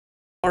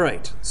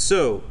right,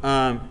 so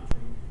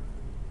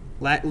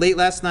late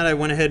last night I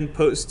went ahead and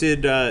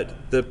posted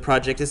the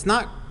project. It's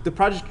not, the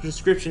project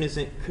description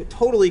isn't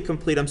totally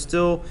complete. I'm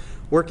still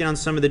working on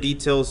some of the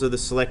details of the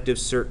selective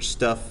search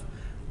stuff.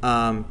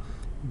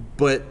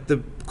 But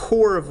the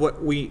core of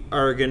what we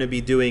are going to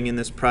be doing in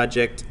this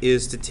project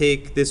is to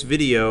take this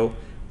video.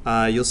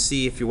 You'll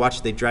see if you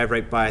watch, they drive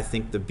right by, I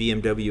think, the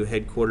BMW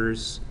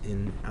headquarters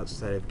in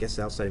outside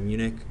of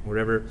Munich, or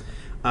whatever.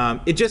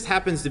 It just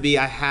happens to be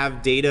I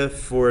have data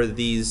for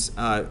these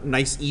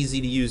nice, easy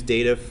to use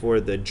data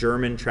for the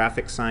German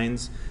traffic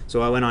signs.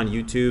 So I went on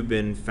YouTube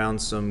and found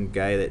some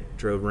guy that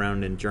drove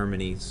around in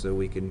Germany so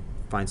we can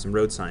find some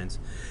road signs.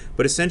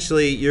 But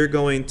essentially, you're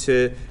going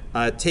to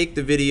take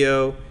the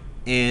video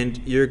and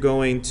you're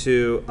going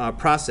to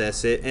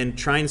process it and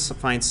try and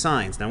find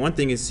signs. Now, one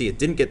thing is, see, it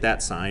didn't get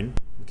that sign.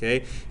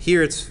 Okay,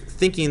 here it's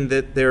thinking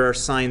that there are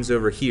signs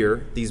over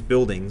here, these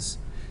buildings.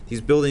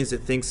 These buildings,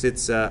 it thinks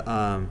it's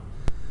a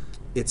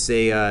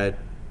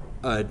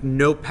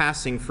no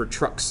passing for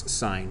trucks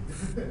sign.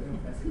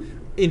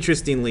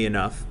 Interestingly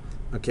enough,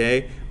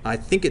 okay, I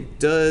think it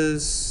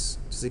does.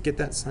 Does it get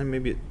that sign?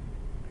 Maybe I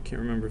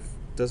can't remember if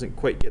it doesn't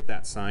quite get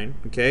that sign.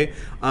 Okay,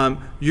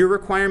 your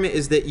requirement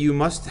is that you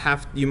must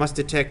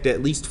detect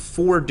at least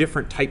 4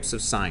 different types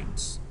of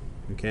signs.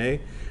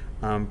 Okay.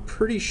 I'm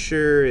pretty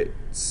sure it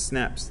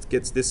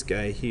gets this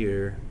guy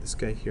here. This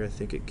guy here, I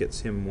think it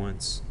gets him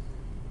once.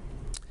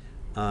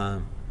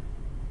 And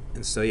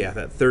so yeah,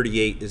 that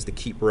 38 is the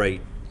keep right.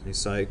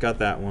 So I got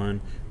that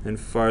one. Then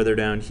farther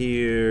down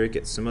here, it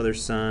gets some other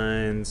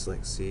signs.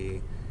 Let's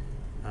see.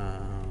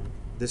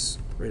 This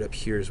right up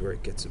here is where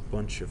it gets a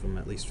bunch of them,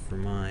 at least for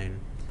mine.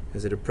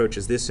 As it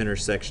approaches this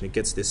intersection, it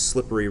gets this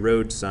slippery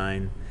road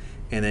sign,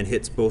 and then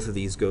hits both of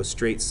these go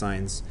straight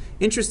signs.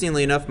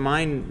 Interestingly enough,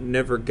 mine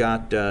never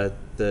got the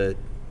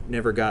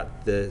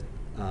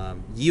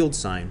yield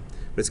sign,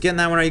 but it's getting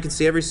that one. You can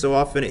see every so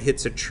often it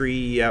hits a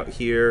tree out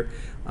here.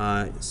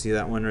 See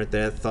that one right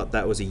there? I thought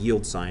that was a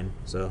yield sign.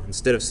 So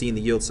instead of seeing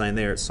the yield sign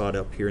there, it saw it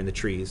up here in the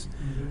trees.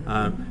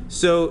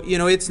 So you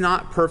know, it's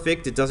not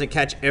perfect. It doesn't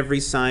catch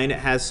every sign. It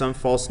has some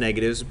false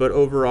negatives, but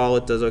overall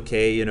it does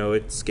okay. You know,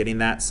 it's getting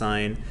that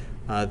sign.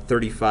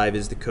 35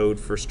 is the code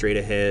for straight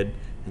ahead.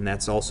 And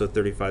that's also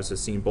 35, so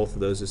seeing both of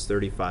those is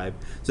 35.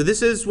 So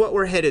this is what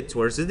we're headed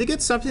towards. So to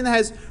get something that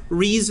has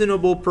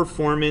reasonable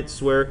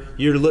performance, where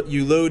you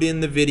load in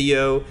the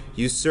video,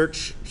 you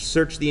search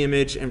the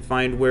image and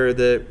find where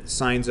the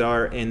signs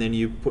are, and then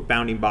you put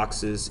bounding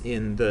boxes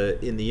in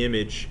the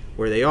image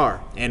where they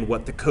are and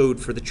what the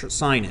code for the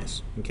sign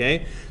is.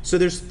 Okay. So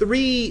there's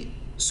 3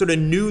 sort of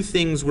new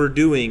things we're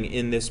doing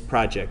in this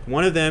project.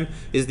 One of them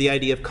is the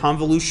idea of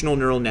convolutional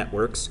neural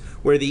networks,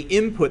 where the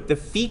input, the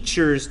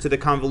features to the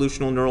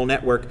convolutional neural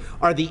network,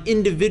 are the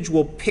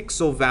individual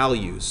pixel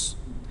values.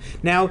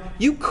 Now,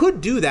 you could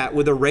do that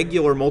with a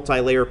regular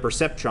multi-layer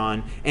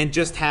perceptron and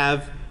just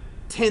have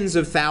tens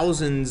of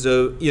thousands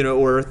of, you know,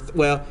 or,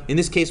 well, in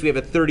this case we have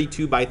a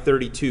 32 by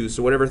 32,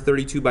 so whatever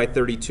 32 by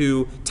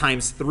 32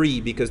 times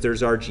 3, because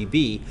there's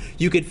RGB,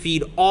 you could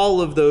feed all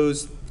of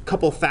those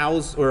couple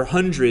thousand or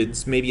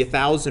hundreds, maybe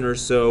 1,000 or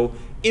so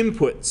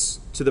inputs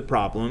to the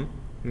problem.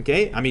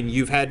 Okay, I mean,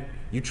 you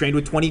trained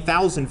with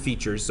 20,000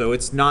 features, so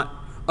it's not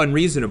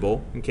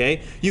unreasonable.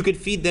 Okay, you could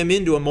feed them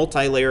into a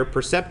multi-layer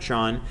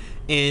perceptron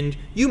and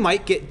you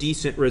might get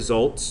decent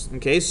results.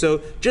 Okay,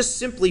 so just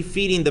simply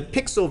feeding the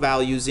pixel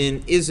values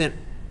in isn't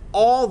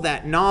all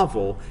that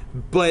novel,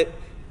 but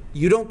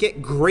you don't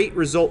get great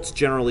results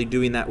generally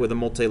doing that with a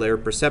multi-layer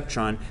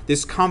perceptron.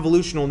 This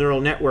convolutional neural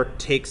network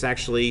takes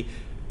actually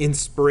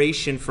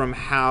inspiration from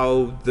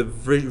how the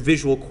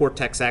visual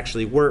cortex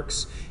actually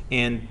works,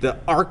 and the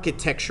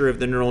architecture of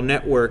the neural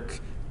network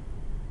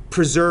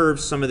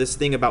preserves some of this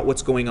thing about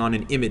what's going on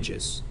in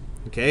images.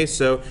 Okay,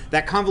 so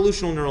that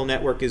convolutional neural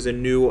network is a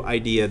new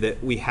idea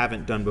that we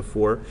haven't done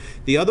before.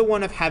 The other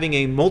one of having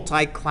a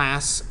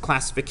multi-class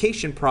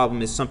classification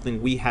problem is something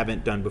we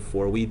haven't done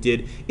before. We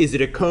did, is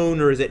it a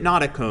cone or is it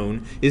not a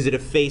cone? Is it a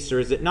face or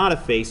is it not a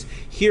face?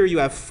 Here you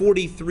have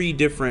 43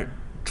 different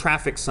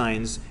traffic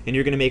signs, and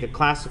you're going to make a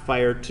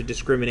classifier to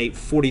discriminate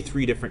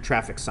 43 different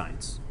traffic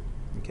signs.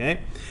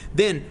 Okay?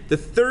 Then the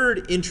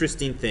third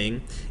interesting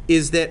thing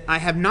is that I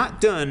have not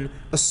done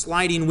a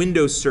sliding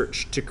window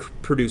search to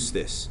produce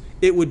this.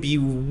 It would be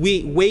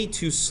way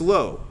too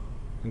slow.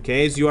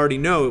 Okay? As you already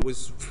know, it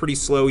was pretty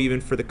slow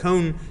even for the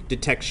cone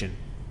detection.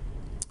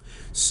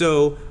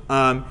 So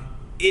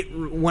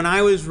when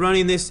I was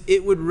running this,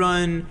 it would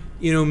run,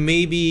 you know,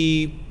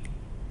 maybe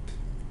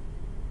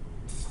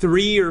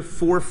 3 or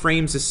 4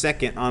 frames a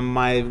second on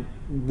my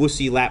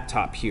wussy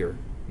laptop here,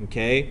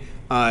 okay,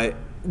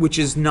 which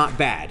is not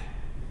bad,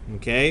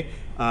 okay.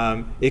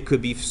 It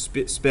could be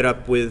sped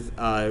up with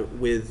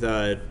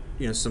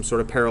you know, some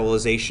sort of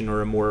parallelization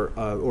or a more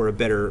or a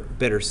better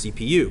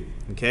CPU,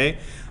 okay.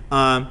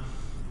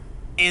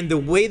 And the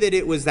way that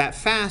it was that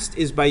fast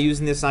is by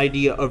using this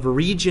idea of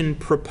region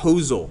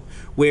proposal,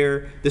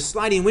 where the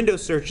sliding window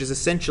search is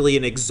essentially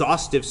an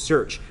exhaustive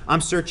search.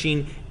 I'm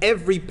searching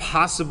every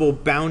possible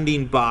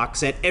bounding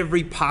box at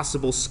every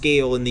possible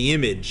scale in the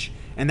image.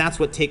 And that's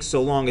what takes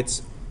so long.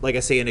 It's, like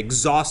I say, an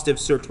exhaustive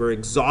search. We're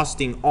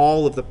exhausting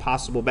all of the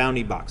possible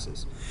bounding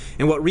boxes.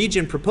 And what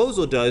region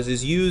proposal does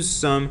is use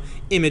some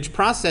image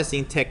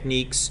processing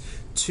techniques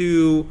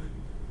to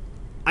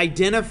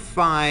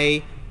identify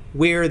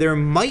where there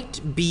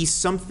might be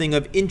something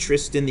of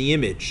interest in the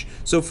image.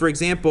 So for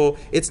example,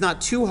 it's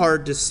not too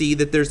hard to see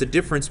that there's a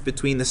difference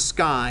between the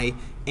sky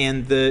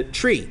and the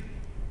tree.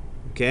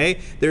 Okay?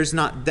 There's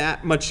not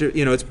that much,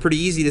 it's pretty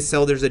easy to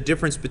tell there's a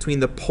difference between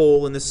the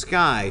pole and the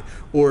sky,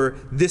 or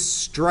this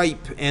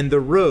stripe and the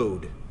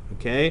road.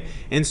 Okay?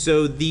 And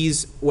so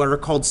these, what are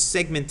called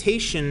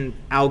segmentation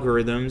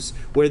algorithms,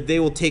 where they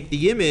will take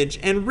the image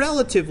and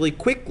relatively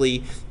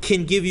quickly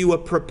can give you a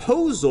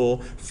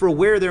proposal for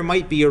where there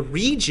might be a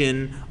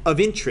region of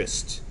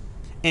interest.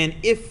 And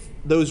if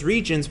those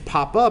regions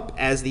pop up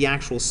as the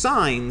actual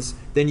signs,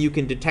 then you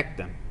can detect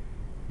them.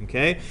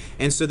 Okay?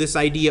 And so this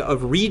idea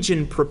of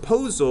region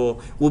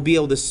proposal will be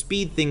able to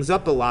speed things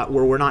up a lot,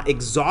 where we're not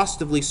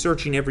exhaustively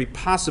searching every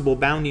possible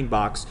bounding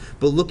box,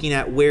 but looking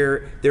at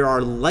where there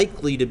are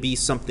likely to be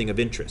something of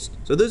interest.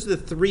 So those are the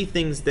three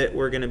things that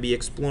we're going to be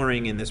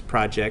exploring in this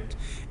project.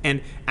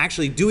 And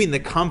actually doing the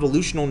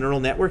convolutional neural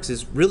networks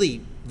is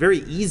really very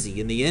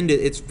easy. In the end,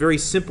 it's very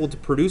simple to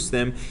produce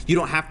them. You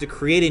don't have to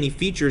create any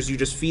features. You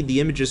just feed the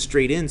images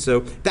straight in.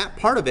 So that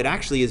part of it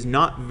actually is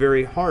not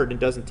very hard and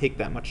doesn't take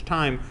that much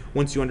time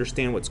once you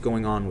understand what's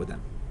going on with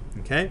them.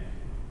 Okay?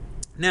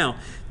 Now,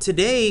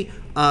 today,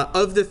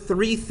 of the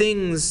three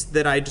things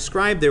that I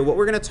described there, what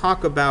we're going to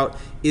talk about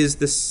is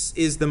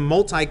the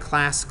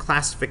multi-class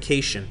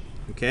classification.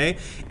 Okay?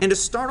 And to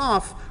start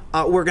off,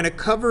 we're going to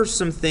cover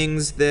some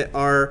things that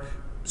are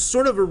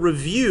sort of a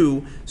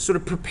review, sort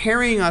of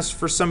preparing us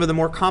for some of the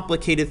more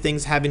complicated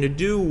things having to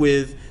do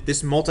with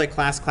this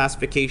multi-class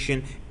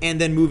classification, and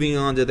then moving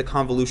on to the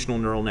convolutional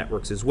neural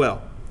networks as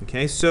well.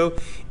 Okay, so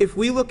if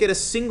we look at a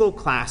single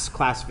class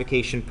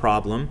classification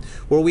problem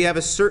where we have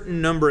a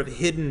certain number of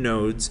hidden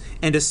nodes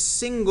and a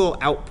single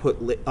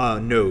output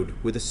node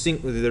with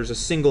there's a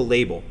single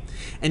label,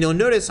 and you'll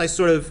notice I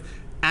sort of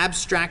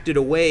abstracted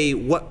away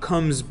what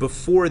comes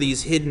before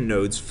these hidden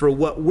nodes. For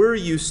what we're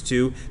used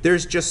to,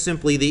 there's just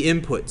simply the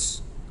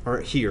inputs are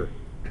here.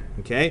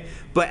 Okay?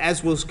 But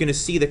as we're going to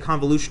see, the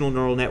convolutional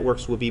neural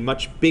networks will be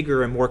much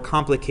bigger and more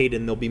complicated,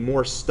 and there'll be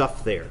more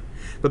stuff there.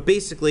 But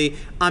basically,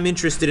 I'm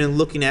interested in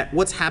looking at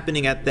what's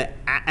happening at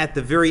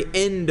the very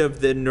end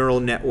of the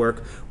neural network.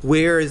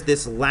 Where is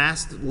this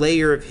last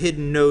layer of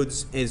hidden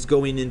nodes is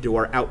going into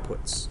our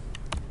outputs?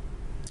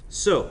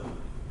 So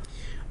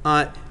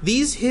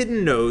these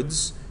hidden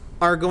nodes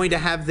are going to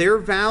have their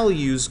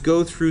values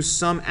go through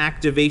some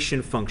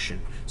activation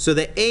function. So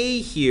the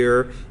A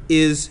here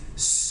is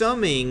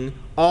summing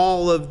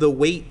all of the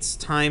weights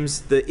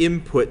times the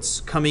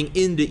inputs coming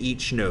into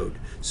each node.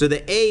 So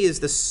the A is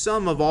the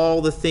sum of all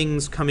the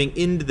things coming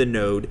into the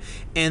node,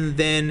 and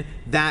then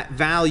that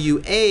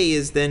value A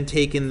is then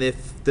taken,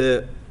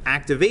 the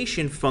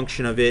activation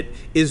function of it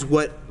is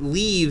what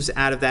leaves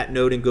out of that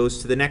node and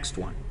goes to the next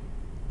one.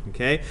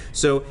 Okay,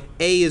 so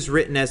A is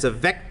written as a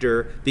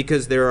vector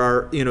because there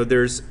are,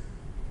 there's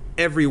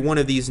every one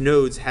of these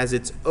nodes has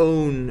its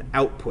own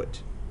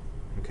output.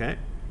 Okay,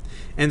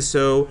 and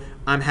so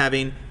I'm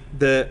having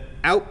the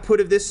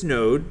output of this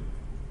node,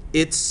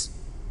 it's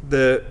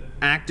the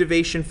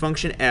activation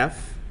function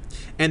F,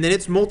 and then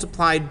it's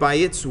multiplied by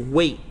its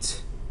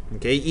weight.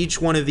 Okay,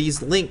 each one of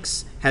these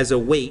links has a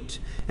weight,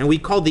 and we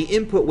call the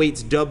input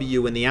weights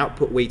W and the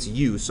output weights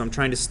U, so I'm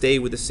trying to stay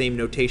with the same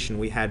notation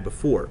we had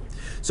before.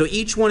 So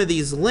each one of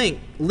these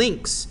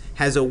links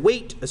has a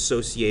weight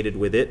associated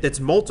with it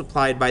that's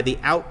multiplied by the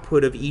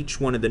output of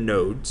each one of the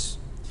nodes.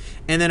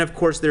 And then of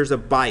course there's a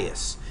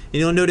bias. And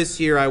you'll notice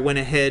here I went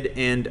ahead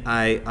and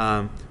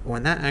and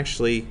that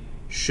actually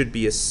should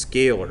be a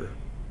scalar.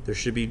 There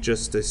should be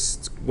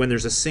just when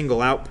there's a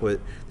single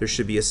output, there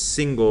should be a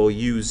single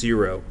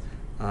U0.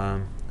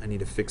 I need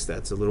to fix that.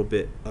 It's a little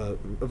bit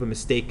of a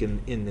mistake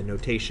in the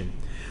notation.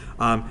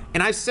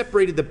 And I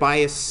separated the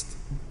bias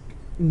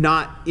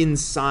not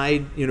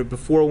inside.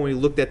 Before when we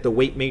looked at the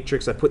weight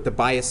matrix, I put the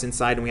bias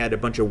inside and we had a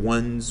bunch of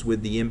ones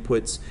with the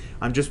inputs.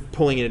 I'm just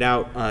pulling it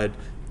out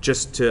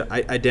just to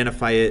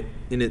identify it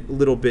in a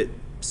little bit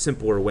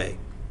simpler way.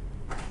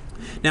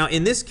 Now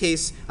in this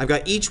case, I've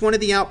got each one of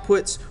the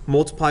outputs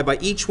multiplied by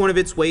each one of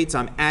its weights.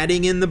 I'm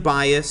adding in the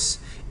bias,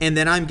 and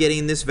then I'm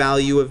getting this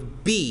value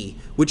of B,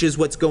 which is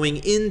what's going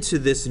into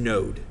this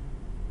node.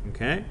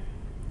 Okay?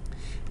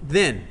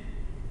 Then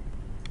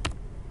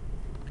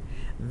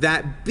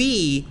that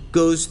B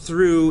goes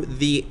through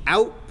the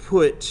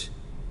output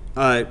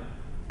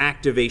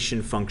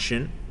activation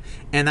function,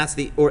 and that's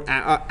the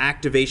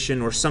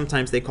activation, or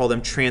sometimes they call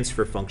them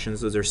transfer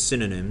functions. Those are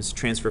synonyms.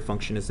 Transfer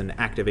function is an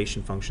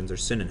activation functions are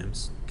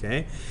synonyms.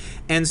 Okay,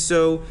 and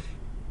so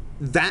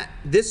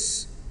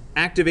this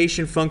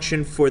activation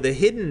function for the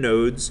hidden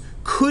nodes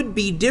could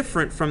be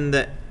different from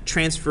the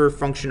transfer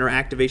function or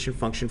activation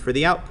function for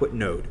the output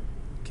node.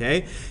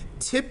 Okay?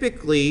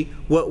 Typically,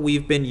 what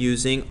we've been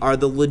using are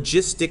the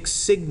logistic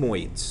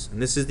sigmoids.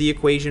 And this is the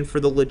equation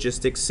for the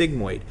logistic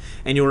sigmoid.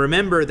 And you'll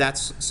remember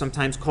that's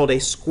sometimes called a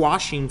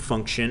squashing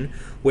function,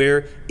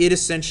 where it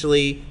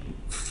essentially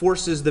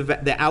forces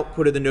the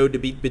output of the node to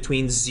be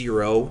between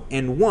 0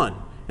 and 1.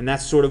 And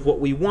that's sort of what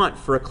we want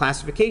for a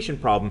classification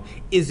problem.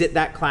 Is it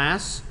that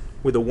class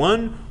with a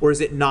 1, or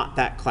is it not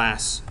that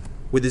class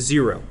with a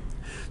 0?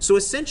 So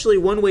essentially,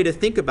 one way to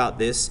think about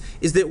this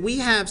is that we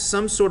have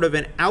some sort of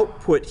an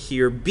output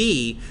here,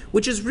 B,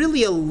 which is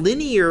really a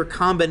linear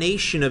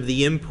combination of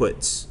the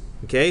inputs.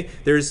 Okay?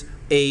 There's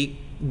a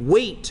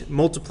weight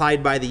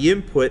multiplied by the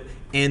input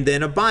and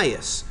then a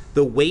bias.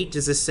 The weight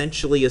is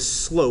essentially a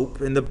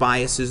slope and the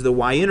bias is the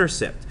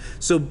y-intercept.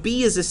 So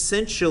B is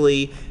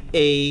essentially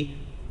a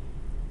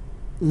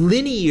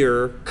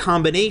linear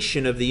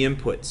combination of the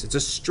inputs. It's a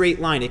straight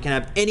line. It can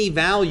have any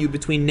value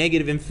between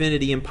negative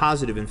infinity and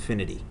positive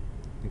infinity.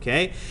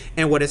 Okay?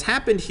 And what has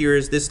happened here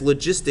is this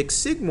logistic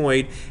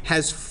sigmoid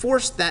has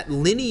forced that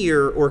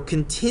linear or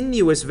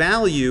continuous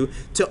value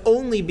to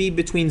only be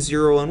between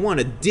 0 and 1,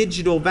 a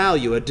digital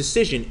value, a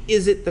decision.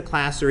 Is it the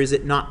class or is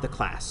it not the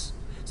class?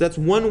 So that's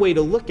one way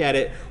to look at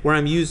it, where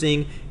I'm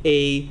using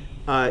a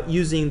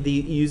using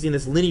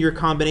this linear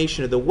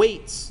combination of the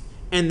weights,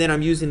 and then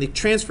I'm using the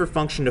transfer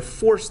function to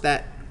force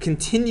that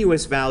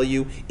continuous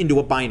value into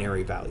a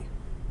binary value.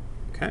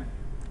 Okay?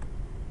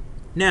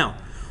 Now,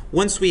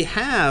 once we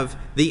have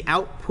the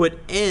output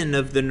n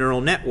of the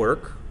neural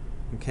network,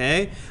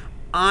 okay,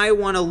 I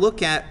want to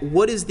look at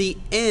what is the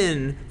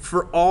n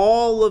for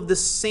all of the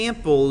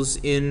samples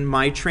in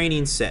my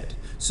training set.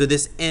 So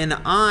this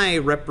ni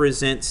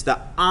represents the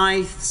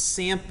ith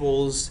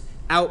samples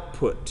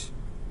output.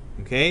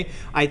 Okay,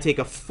 I take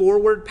a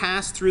forward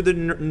pass through the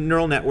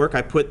neural network.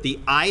 I put the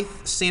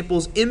ith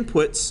samples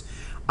inputs.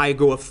 I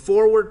go a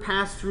forward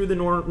pass through the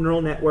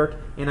neural network,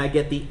 and I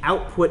get the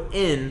output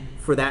n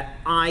for that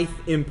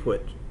ith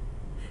input.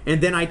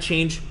 And then I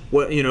change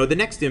the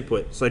next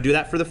input. So I do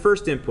that for the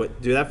first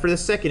input, do that for the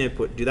second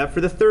input, do that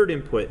for the third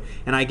input,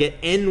 and I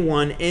get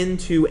n1,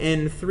 n2,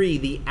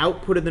 n3, the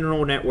output of the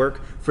neural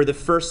network for the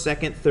first,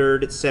 second,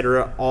 third,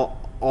 etc.,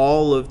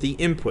 all of the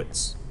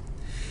inputs.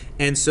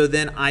 And so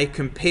then I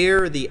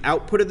compare the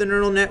output of the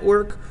neural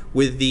network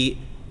with the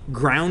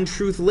ground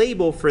truth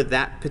label for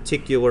that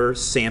particular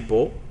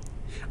sample.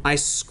 I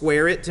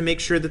square it to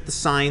make sure that the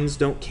signs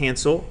don't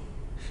cancel,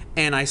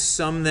 and I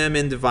sum them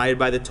and divide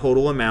by the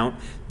total amount.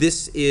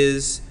 This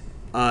is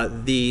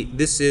the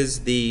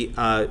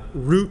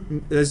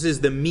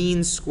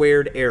mean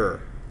squared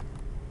error.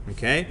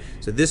 Okay,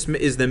 so this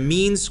is the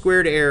mean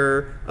squared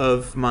error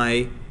of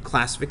my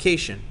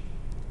classification.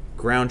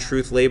 Ground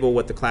truth label,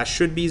 what the class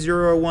should be,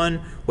 0 or 1,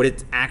 what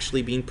it's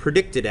actually being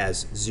predicted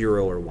as,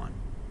 0 or 1.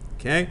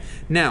 Okay?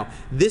 Now,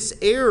 this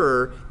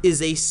error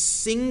is a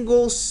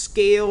single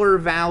scalar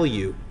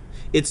value.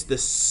 It's the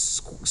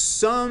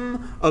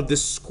sum of the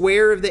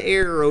square of the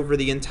error over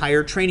the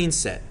entire training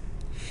set.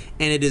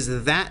 And it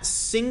is that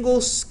single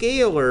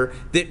scalar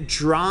that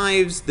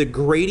drives the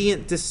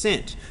gradient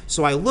descent.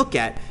 So I look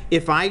at,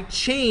 if I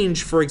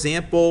change, for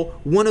example,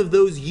 one of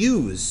those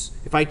u's,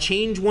 if I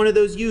change one of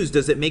those u's,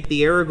 does it make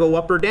the error go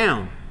up or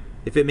down?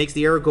 If it makes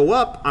the error go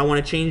up, I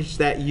want to change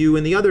that u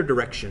in the other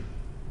direction.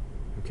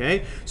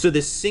 Okay? So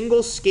this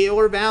single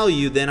scalar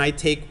value, then I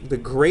take the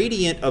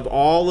gradient of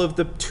all of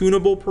the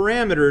tunable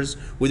parameters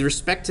with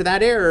respect to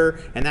that error,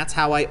 and that's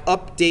how I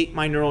update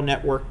my neural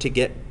network to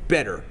get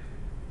better.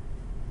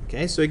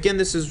 Okay, so again,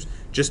 this is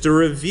just a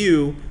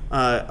review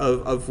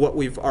of what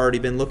we've already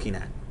been looking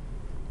at.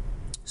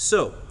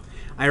 So,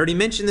 I already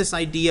mentioned this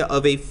idea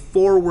of a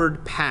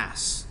forward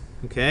pass.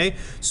 Okay,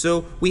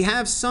 so we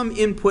have some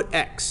input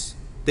x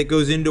that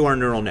goes into our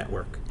neural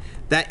network.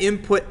 That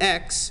input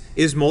x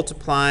is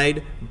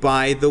multiplied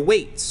by the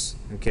weights.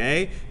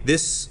 Okay,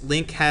 this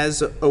link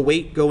has a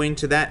weight going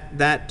to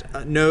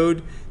that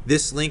node.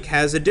 This link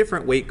has a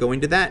different weight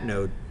going to that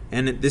node,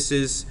 and this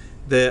is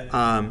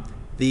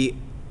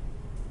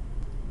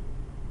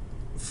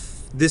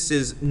this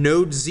is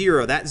node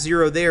 0. That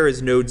 0 there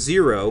is node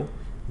 0.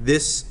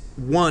 This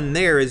 1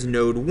 there is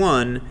node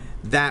 1.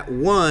 That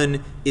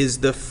 1 is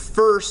the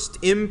first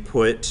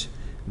input.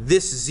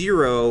 This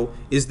 0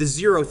 is the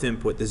 0th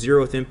input. The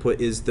 0th input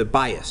is the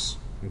bias.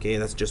 Okay,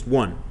 that's just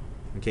 1.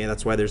 Okay,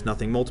 that's why there's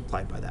nothing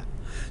multiplied by that.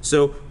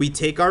 So we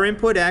take our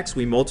input x,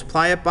 we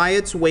multiply it by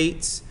its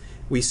weights,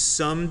 we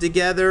sum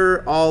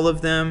together all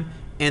of them,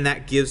 and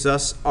that gives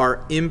us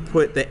our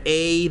input, the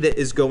A that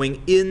is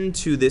going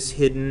into this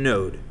hidden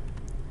node.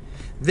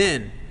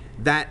 Then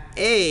that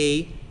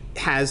A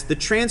has the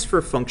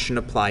transfer function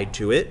applied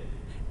to it,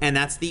 and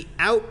that's the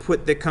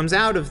output that comes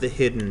out of the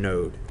hidden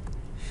node.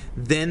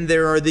 Then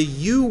there are the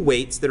U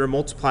weights that are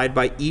multiplied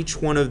by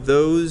each one of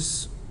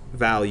those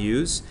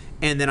values,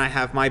 and then I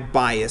have my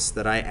bias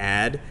that I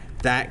add.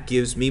 That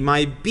gives me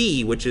my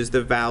B, which is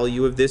the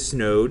value of this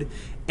node,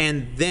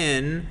 and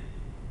then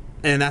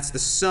And that's the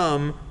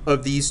sum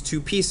of these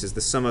two pieces.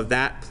 The sum of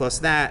that plus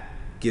that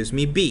gives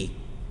me b.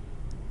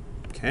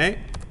 Okay?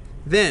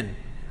 Then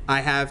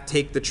I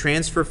take the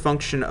transfer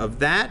function of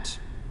that,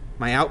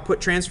 my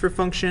output transfer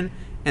function,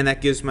 and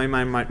that gives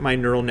my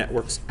neural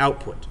network's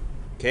output.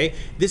 Okay?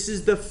 This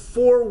is the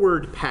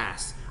forward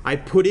pass. I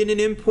put in an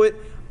input,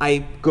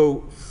 I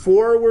go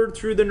forward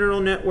through the neural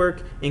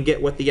network and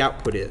get what the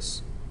output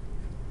is.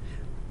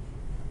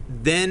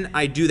 Then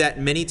I do that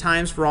many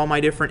times for all my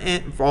different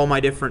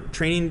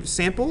training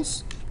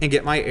samples and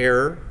get my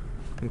error.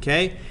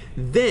 Okay?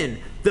 Then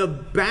the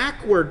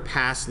backward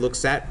pass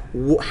looks at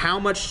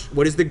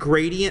what is the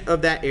gradient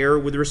of that error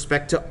with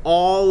respect to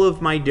all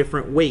of my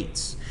different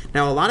weights.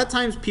 Now a lot of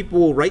times people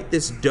will write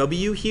this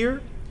W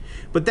here,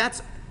 but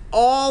that's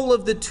all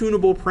of the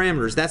tunable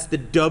parameters. That's the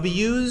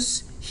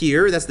W's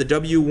here. That's the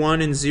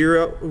W1 and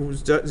 0,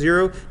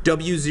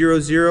 W0,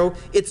 0.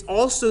 It's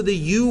also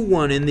the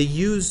U1 and the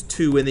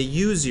U2 and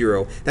the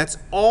U0. That's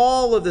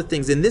all of the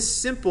things. In this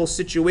simple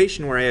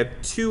situation where I have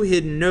 2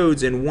 hidden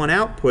nodes and 1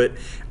 output,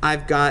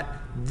 I've got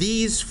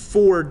these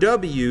 4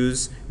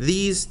 W's,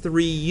 these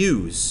 3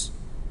 U's.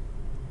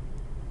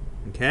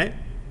 Okay?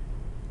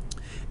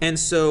 And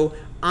so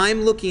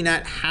I'm looking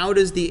at how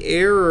does the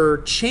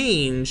error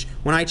change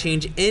when I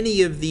change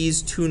any of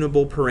these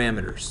tunable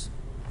parameters.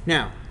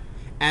 Now,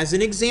 as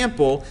an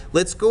example,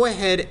 let's go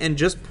ahead and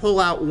just pull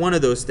out one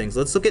of those things.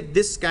 Let's look at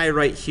this guy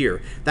right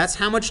here. That's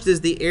how much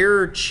does the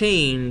error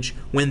change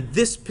when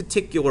this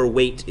particular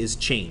weight is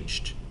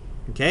changed.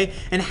 Okay?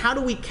 And how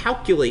do we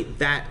calculate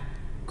that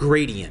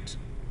gradient?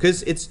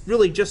 Because it's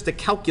really just a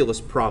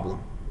calculus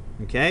problem.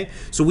 Okay?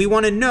 So we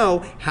want to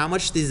know how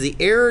much does the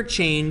error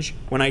change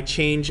when I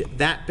change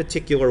that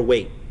particular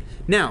weight.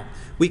 Now,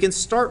 we can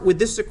start with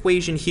this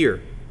equation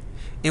here.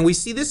 And we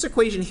see this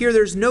equation here,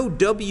 there's no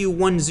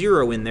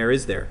W10 in there,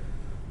 is there?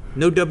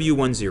 No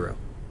W10.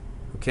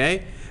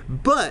 Okay?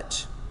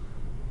 But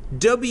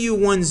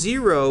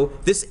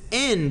W10, this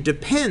n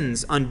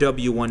depends on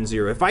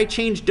W10. If I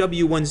change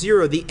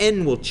W10, the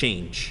n will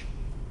change.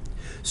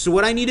 So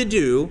what I need to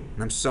do,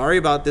 and I'm sorry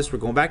about this, we're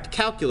going back to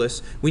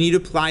calculus, we need to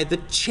apply the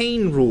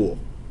chain rule.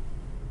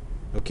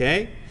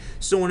 Okay?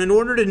 So in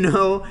order to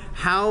know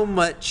how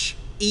much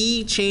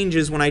E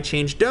changes when I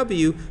change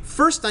W,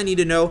 first I need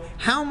to know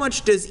how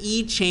much does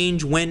E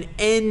change when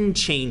N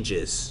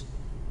changes.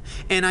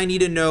 And I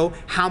need to know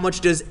how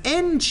much does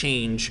N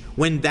change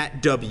when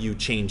that W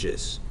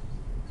changes.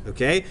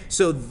 Okay?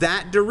 So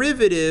that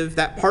derivative,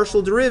 that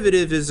partial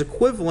derivative is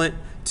equivalent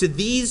to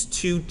these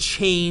two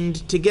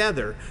chained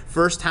together.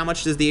 First, how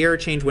much does the error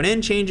change when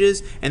N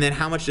changes, and then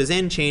how much does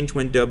N change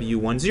when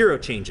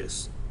W10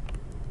 changes.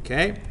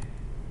 Okay?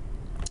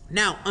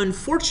 Now,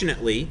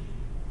 unfortunately,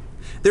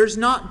 there's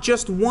not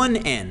just one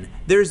N,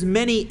 there's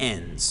many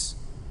N's.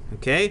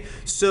 Okay?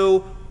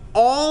 So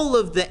all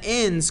of the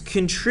N's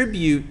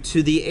contribute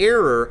to the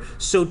error,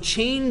 so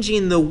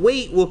changing the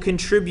weight will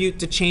contribute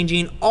to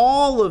changing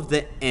all of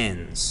the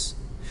N's.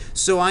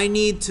 So I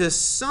need to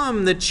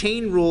sum the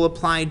chain rule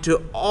applied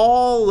to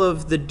all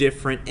of the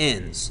different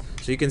N's.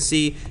 So you can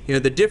see,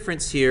 the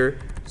difference here.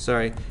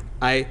 Sorry,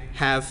 I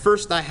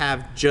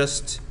have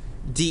just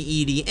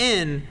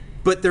DEDN,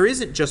 but there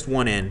isn't just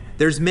one N.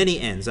 There's many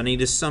N's. I need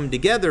to sum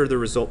together the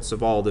results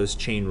of all those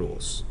chain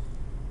rules.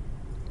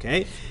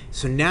 Okay,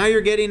 so now you're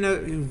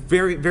getting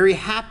very, very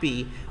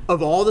happy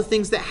of all the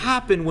things that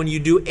happen when you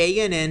do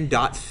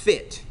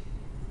ANN.fit.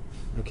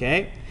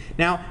 Okay.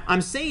 Now,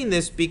 I'm saying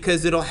this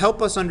because it'll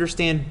help us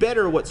understand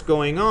better what's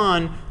going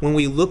on when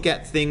we look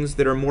at things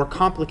that are more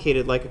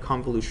complicated like a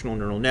convolutional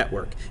neural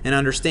network. And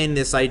understanding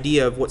this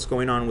idea of what's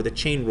going on with a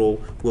chain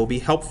rule will be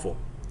helpful.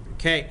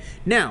 Okay?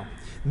 Now,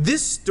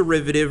 this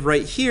derivative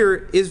right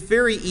here is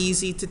very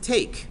easy to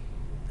take.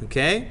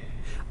 Okay?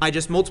 I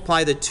just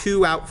multiply the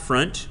 2 out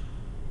front.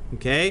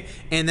 Okay?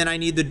 And then I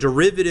need the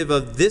derivative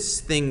of this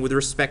thing with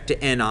respect to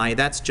ni.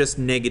 That's just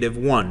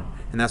 -1.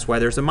 And that's why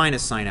there's a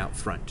minus sign out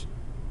front.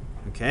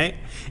 Okay?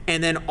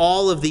 And then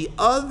all of the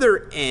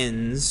other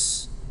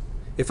N's,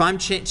 if I'm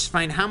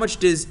find how much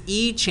does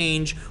E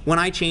change when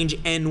I change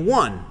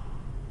N1?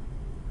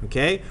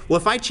 Okay? Well,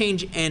 if I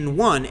change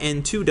N1,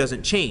 N2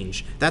 doesn't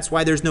change. That's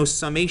why there's no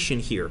summation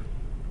here.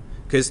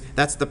 Because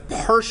that's the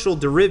partial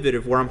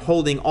derivative where I'm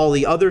holding all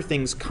the other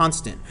things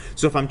constant.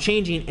 So if I'm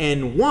changing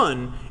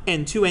N1,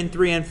 N2,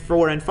 N3,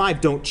 N4, N5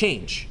 don't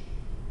change.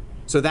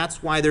 So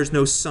that's why there's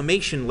no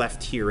summation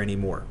left here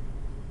anymore.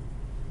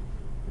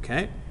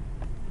 Okay?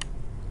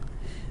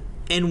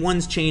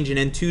 N1's change and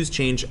N2's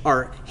change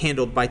are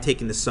handled by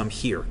taking the sum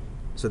here.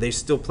 So they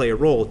still play a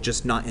role,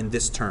 just not in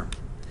this term.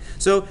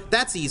 So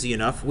that's easy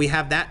enough. We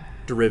have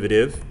that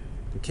derivative.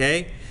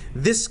 Okay?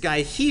 This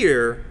guy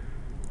here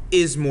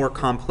is more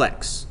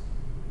complex.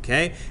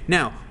 Okay?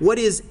 Now, what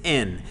is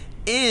N?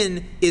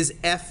 N is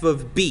f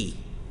of b.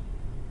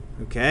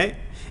 Okay?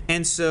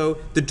 And so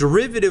the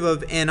derivative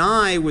of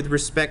ni with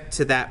respect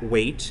to that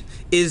weight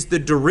is the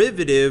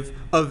derivative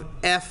of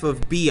f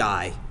of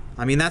bi.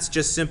 I mean, that's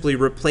just simply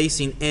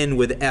replacing n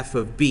with f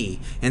of b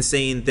and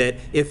saying that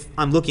if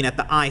I'm looking at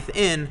the ith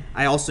n,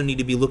 I also need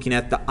to be looking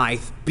at the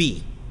ith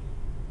b.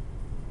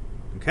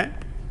 Okay?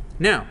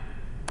 Now,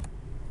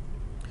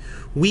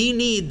 we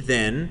need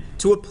then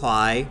to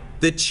apply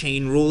the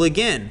chain rule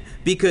again,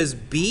 because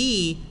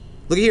B,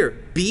 look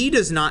here, B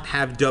does not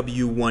have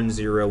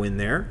W10 in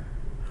there.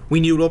 We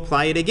need to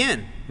apply it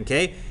again,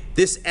 okay?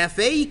 This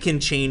FA can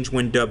change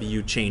when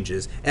W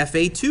changes.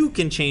 FA2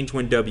 can change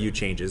when W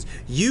changes.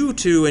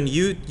 U2 and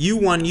U1,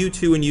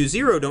 U2, and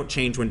U0 don't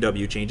change when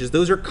W changes.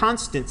 Those are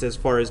constants as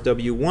far as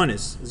W1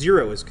 is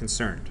 0 is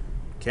concerned,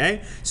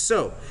 okay?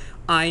 So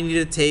I need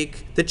to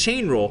take the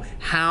chain rule.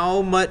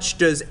 How much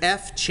does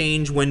F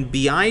change when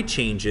BI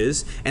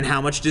changes, and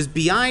how much does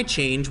BI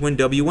change when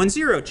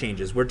W10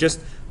 changes? We're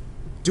just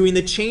doing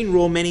the chain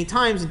rule many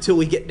times until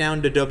we get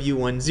down to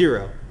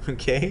W10,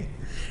 okay?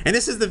 And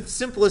this is the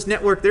simplest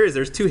network there is.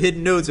 There's 2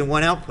 hidden nodes and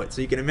 1 output,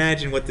 so you can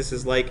imagine what this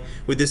is like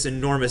with this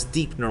enormous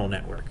deep neural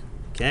network,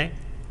 okay?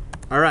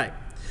 All right,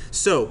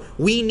 so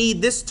we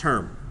need this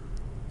term.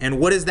 And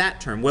what is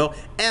that term? Well,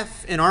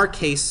 F in our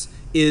case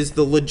is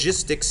the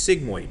logistic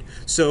sigmoid.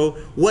 So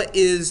what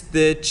is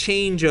the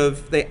change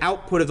of the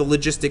output of the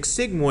logistic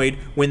sigmoid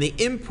when the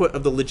input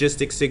of the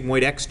logistic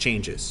sigmoid x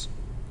changes?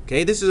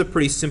 Okay, this is a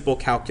pretty simple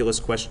calculus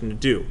question to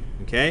do.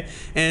 Okay,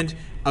 and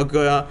I'll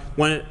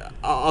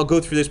go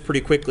through this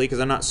pretty quickly because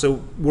I'm not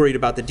so worried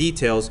about the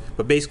details,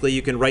 but basically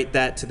you can write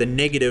that to the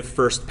negative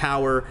first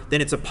power,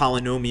 then it's a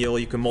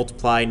polynomial. You can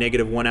multiply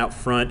 -1 out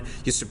front,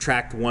 you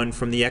subtract 1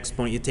 from the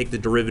exponent, you take the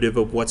derivative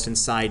of what's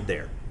inside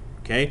there.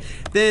 Okay,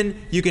 then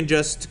you can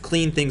just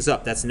clean things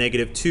up. That's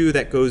 -2,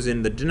 that goes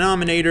in the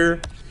denominator.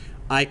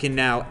 I can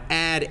now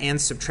add and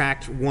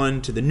subtract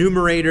 1 to the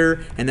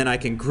numerator, and then I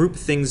can group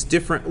things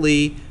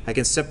differently. I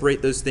can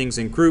separate those things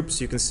in groups.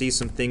 You can see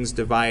some things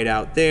divide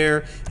out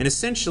there, and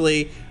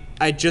essentially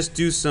I just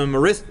do some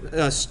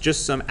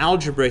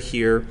algebra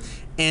here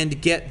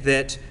and get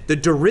that the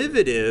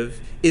derivative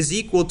is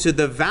equal to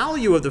the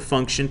value of the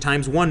function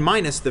times 1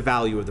 minus the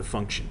value of the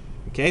function.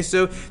 Okay,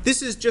 so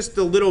this is just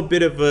a little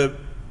bit of a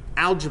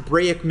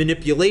algebraic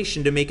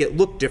manipulation to make it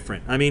look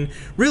different. I mean,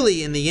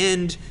 really, in the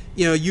end,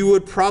 you know, you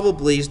would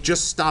probably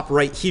just stop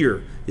right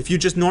here. If you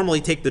just normally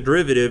take the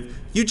derivative,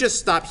 you just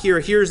stop here.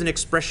 Here's an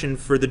expression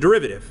for the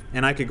derivative,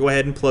 and I could go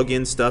ahead and plug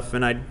in stuff,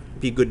 and I'd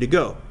be good to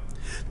go.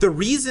 The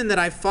reason that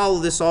I follow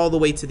this all the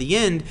way to the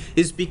end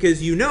is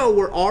because, you know,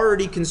 we're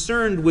already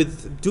concerned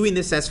with doing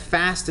this as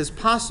fast as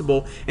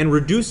possible and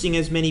reducing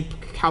as many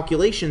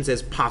calculations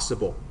as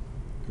possible.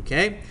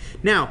 Okay?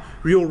 Now,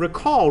 you'll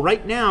recall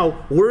right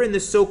now we're in the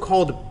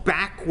so-called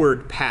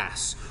backward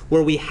pass,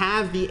 where we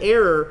have the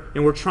error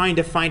and we're trying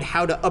to find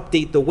how to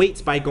update the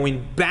weights by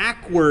going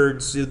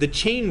backwards to the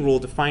chain rule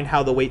to find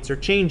how the weights are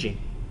changing.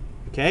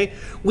 Okay?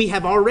 We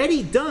have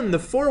already done the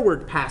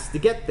forward pass to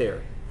get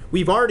there.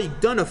 We've already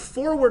done a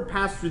forward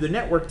pass through the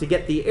network to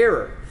get the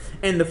error.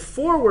 And the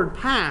forward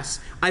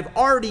pass, I've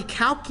already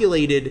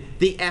calculated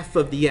the f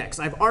of the x.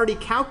 I've already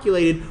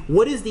calculated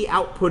what is the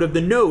output of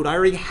the node. I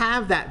already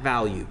have that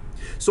value.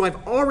 So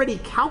I've already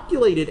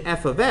calculated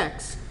f of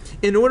x.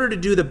 In order to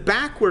do the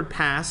backward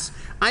pass,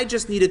 I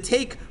just need to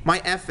take my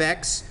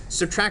fx,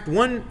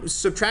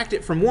 subtract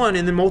it from 1,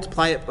 and then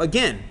multiply it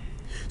again.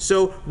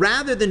 So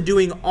rather than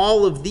doing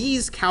all of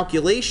these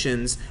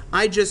calculations,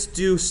 I just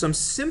do some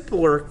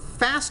simpler,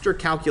 faster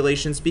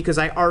calculations because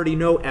I already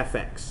know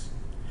fx.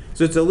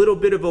 So it's a little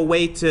bit of a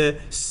way to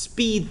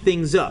speed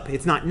things up.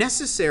 It's not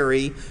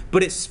necessary,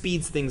 but it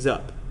speeds things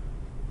up.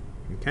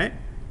 Okay?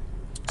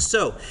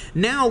 So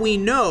now we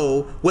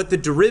know what the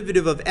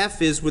derivative of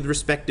f is with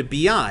respect to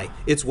bi.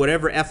 It's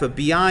whatever f of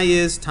bi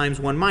is times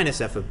 1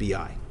 minus f of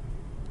bi.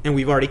 And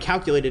we've already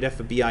calculated f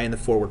of bi in the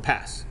forward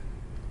pass.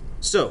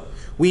 So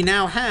we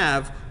now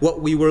have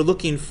what we were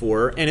looking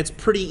for, and it's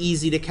pretty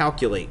easy to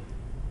calculate.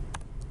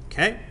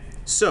 Okay?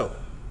 So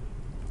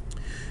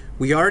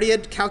we already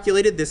had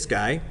calculated this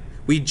guy.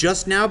 We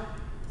just now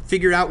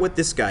figured out what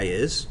this guy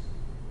is.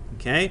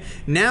 Okay?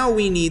 Now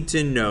we need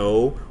to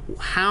know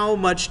how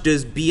much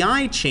does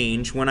bi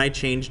change when I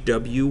change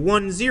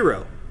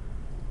W10.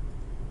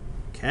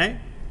 Okay?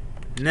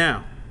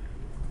 Now,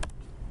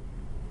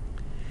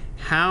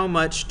 how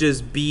much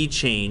does b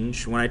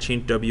change when I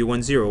change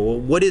W10? Well,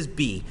 what is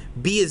b?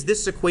 b is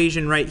this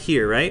equation right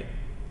here, right?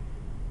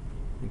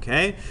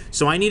 Okay?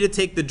 So I need to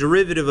take the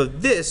derivative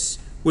of this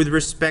with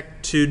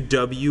respect to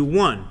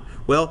W1.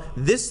 Well,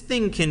 this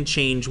thing can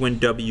change when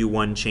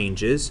W1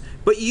 changes,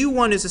 but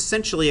U1 is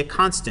essentially a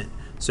constant.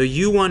 So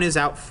U1 is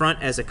out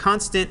front as a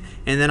constant,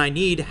 and then I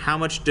need how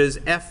much does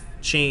f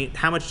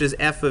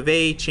of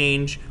a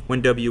change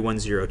when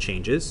W10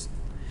 changes.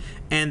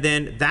 And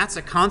then that's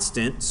a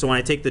constant, so when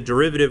I take the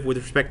derivative with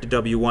respect to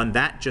W1,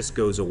 that just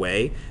goes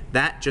away.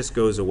 That just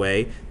goes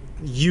away.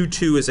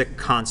 U2 is a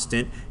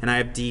constant, and I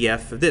have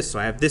df of this, so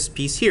I have this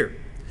piece here.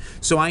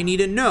 So I need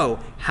to know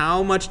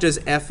how much does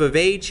f of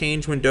a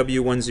change when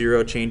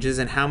W10 changes,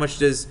 and how much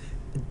does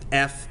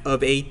f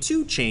of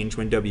a2 change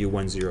when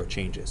W10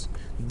 changes.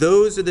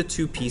 Those are the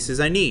two pieces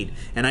I need,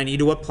 and I need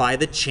to apply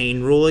the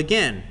chain rule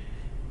again.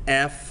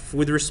 F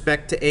with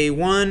respect to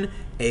a1,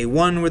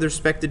 a1 with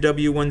respect to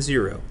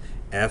W10,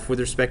 f with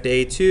respect to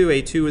a2,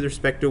 a2 with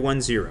respect to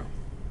 10.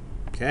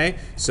 Okay,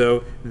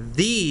 so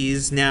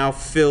these now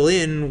fill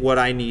in what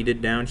I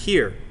needed down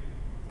here.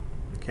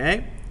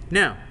 Okay,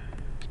 now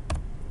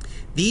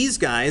these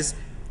guys,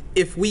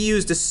 if we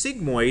used a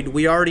sigmoid,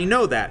 we already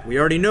know that. We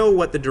already know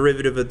what the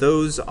derivative of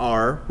those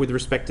are with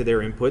respect to their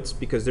inputs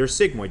because they're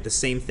sigmoid, the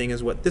same thing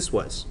as what this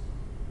was.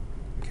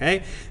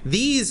 Okay,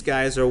 these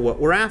guys are what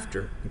we're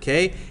after.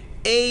 Okay,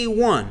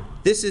 A1,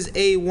 this is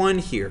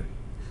A1 here.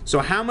 So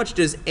how much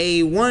does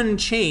A1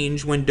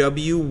 change when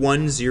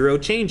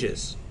W10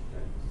 changes?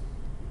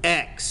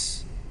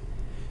 X.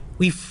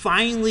 We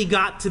finally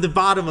got to the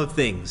bottom of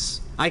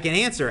things. I can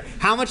answer.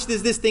 How much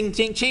does this thing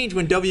change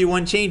when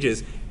W1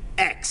 changes?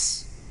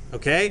 X.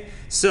 Okay?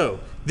 So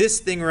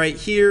this thing right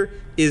here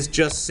is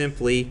just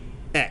simply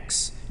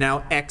X.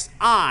 Now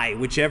Xi,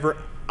 whichever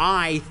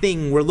I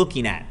thing we're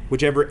looking at,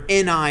 whichever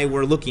Ni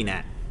we're looking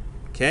at.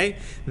 Okay?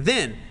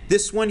 Then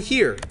this one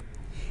here.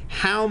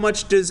 How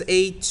much does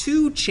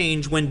A2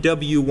 change when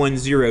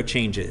W10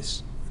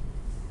 changes?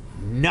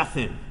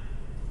 Nothing.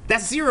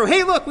 That's 0.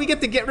 Hey, look, we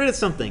get to get rid of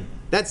something.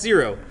 That's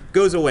 0.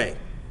 Goes away.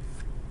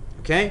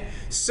 Okay?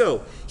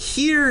 So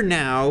here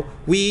now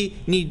we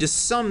need to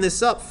sum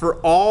this up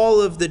for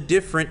all of the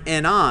different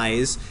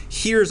Ni's.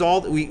 Here's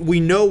all we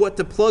know what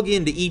to plug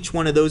into each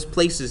one of those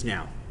places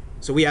now.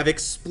 So we have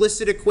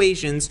explicit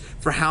equations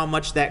for how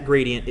much that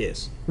gradient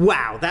is.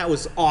 Wow, that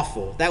was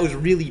awful. That was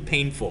really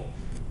painful.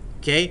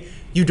 Okay?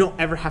 You don't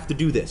ever have to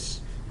do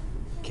this.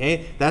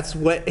 Okay? That's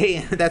what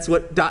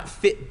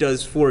 .fit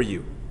does for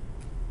you.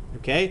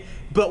 Okay?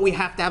 But we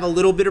have to have a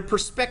little bit of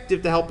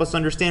perspective to help us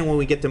understand when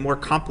we get to more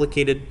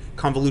complicated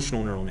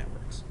convolutional neural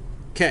networks.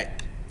 Okay.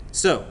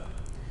 So,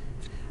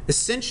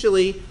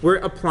 essentially, we're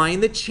applying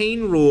the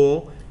chain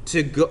rule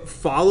to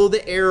follow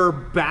the error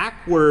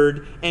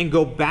backward and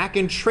go back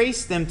and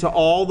trace them to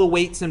all the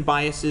weights and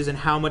biases and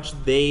how much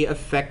they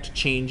affect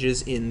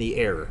changes in the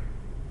error.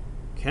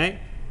 Okay?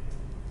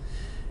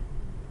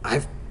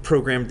 I've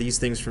programmed these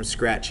things from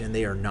scratch and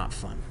they are not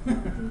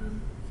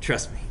fun.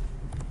 Trust me.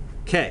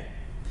 Okay.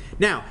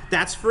 Now,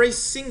 that's for a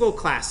single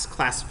class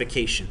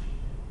classification.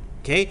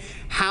 Okay?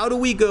 How do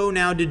we go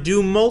now to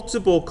do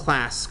multiple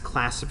class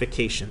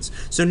classifications?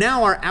 So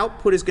now our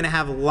output is going to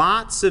have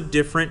lots of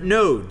different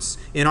nodes.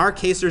 In our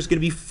case, there's going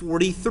to be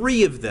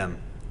 43 of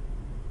them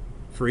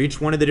for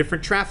each one of the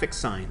different traffic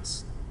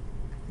signs.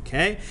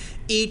 Okay?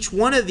 Each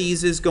one of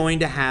these is going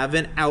to have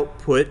an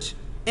output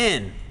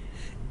n.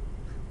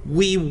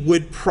 We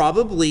would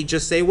probably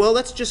just say, well,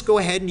 let's just go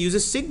ahead and use a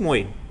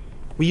sigmoid.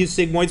 We used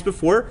sigmoids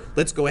before.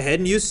 Let's go ahead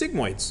and use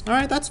sigmoids. All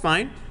right, that's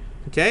fine.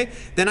 Okay?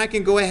 Then I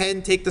can go ahead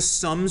and take the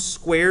sum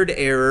squared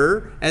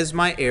error as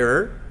my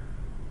error.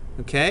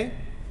 Okay?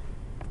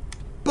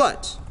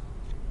 But,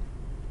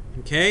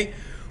 okay,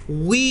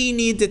 we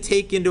need to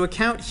take into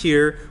account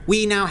here,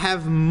 we now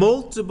have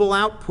multiple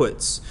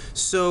outputs.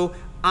 So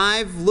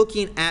I'm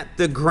looking at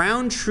the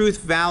ground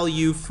truth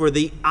value for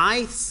the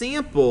I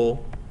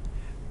sample,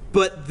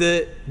 but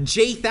the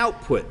jth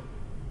output.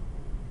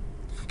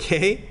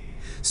 Okay?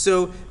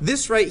 So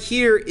this right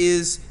here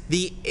is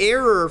the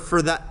error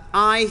for the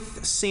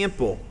ith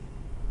sample.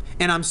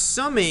 And I'm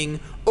summing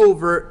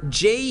over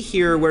j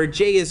here, where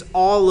j is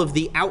all of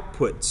the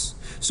outputs.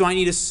 So I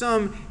need to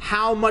sum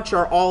how much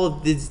are all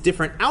of these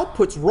different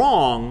outputs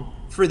wrong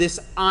for this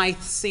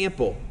ith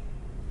sample.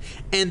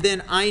 And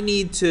then I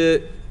need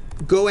to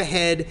go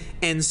ahead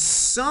and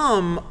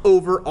sum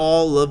over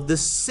all of the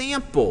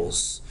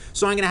samples.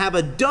 So I'm going to have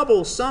a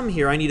double sum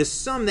here. I need to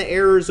sum the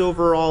errors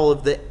over all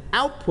of the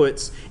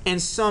outputs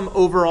and sum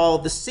over all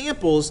of the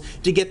samples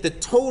to get the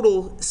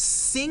total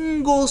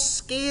single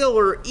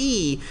scalar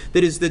E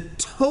that is the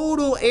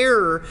total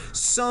error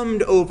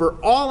summed over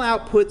all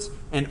outputs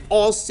and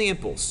all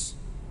samples.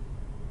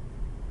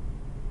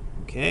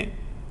 Okay?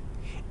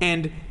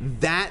 And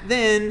that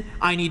then,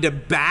 I need to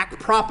back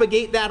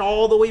propagate that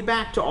all the way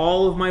back to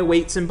all of my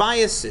weights and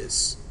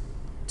biases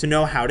to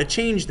know how to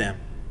change them.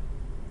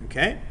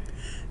 Okay?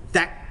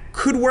 That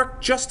could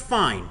work just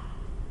fine,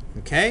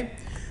 okay?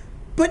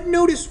 But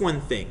notice one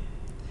thing.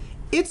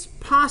 It's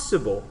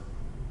possible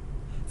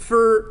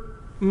for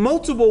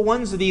multiple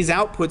ones of these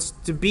outputs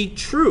to be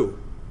true.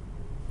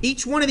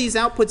 Each one of these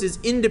outputs is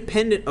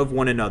independent of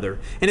one another.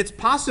 And it's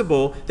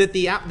possible that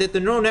the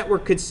neural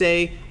network could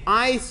say,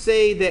 I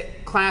say that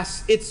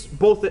it's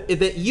both,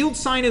 that yield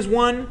sign is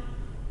 1,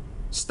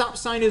 stop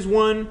sign is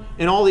 1,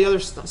 and all the other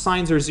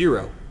signs are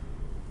 0. And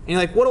you're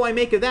like, what do I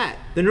make of that?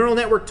 The neural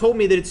network told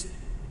me that it's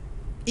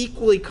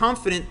equally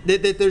confident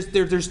that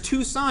there's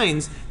two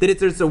signs, that if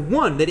there's a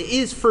 1, that it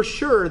is for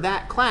sure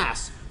that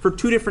class for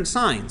 2 different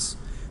signs.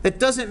 That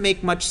doesn't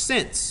make much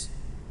sense.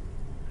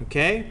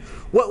 Okay?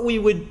 What we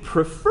would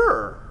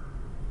prefer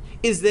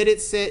is that it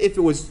said, if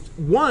it was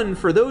 1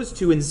 for those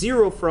 2 and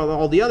 0 for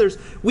all the others,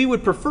 we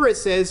would prefer it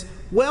says,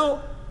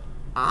 well,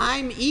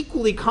 I'm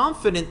equally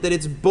confident that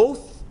it's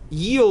both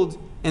yield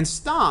and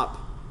stop,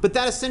 but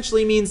that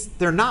essentially means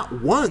they're not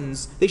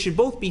 1s. They should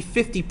both be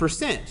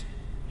 50%.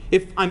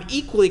 If I'm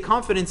equally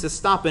confident it's a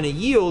stop and a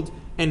yield,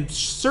 and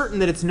certain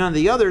that it's none of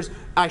the others,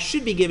 I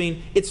should be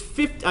giving it's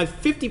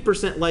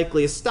 50%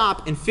 likely a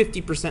stop and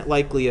 50%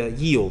 likely a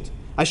yield.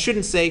 I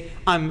shouldn't say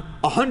I'm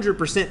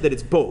 100% that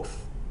it's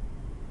both.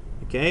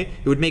 Okay?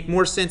 It would make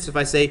more sense if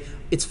I say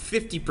it's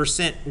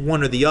 50%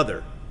 one or the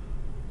other.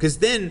 Because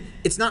then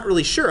it's not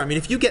really sure. I mean,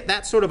 if you get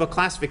that sort of a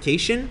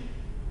classification,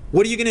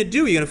 what are you going to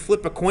do? You're going to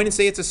flip a coin and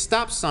say it's a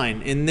stop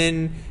sign, and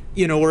then,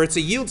 or it's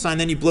a yield sign,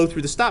 then you blow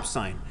through the stop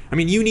sign. I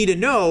mean, you need to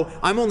know,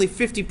 I'm only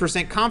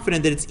 50%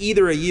 confident that it's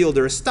either a yield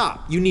or a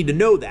stop. You need to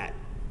know that.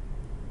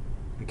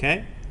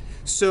 Okay?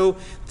 So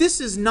this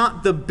is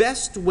not the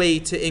best way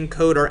to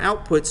encode our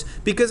outputs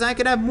because I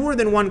could have more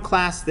than one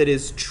class that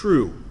is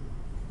true.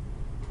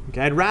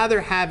 Okay? I'd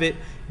rather have it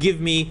give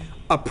me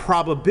a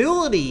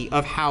probability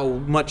of how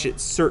much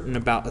it's certain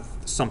about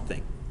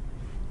something.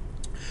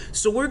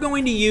 So we're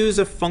going to use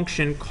a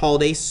function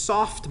called a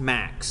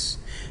softmax.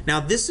 Now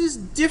this is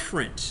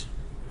different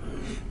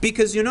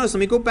because you notice, let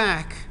me go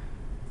back.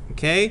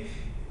 Okay?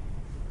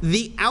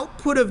 The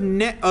output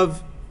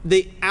of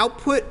the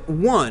output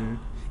 1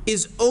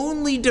 is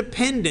only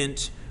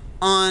dependent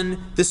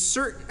on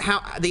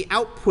the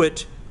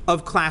output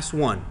of class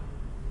 1.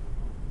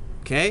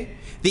 Okay?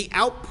 The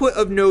output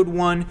of node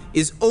 1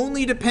 is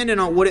only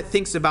dependent on what it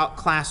thinks about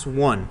class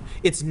 1.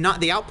 It's not,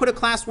 the output of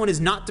class 1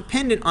 is not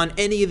dependent on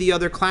any of the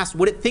other classes,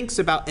 what it thinks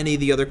about any of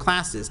the other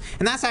classes.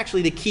 And that's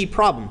actually the key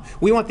problem.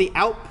 We want the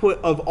output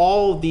of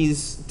all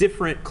these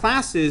different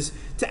classes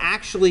to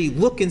actually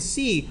look and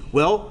see,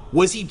 well,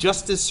 was he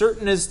just as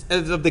certain as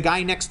of the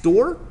guy next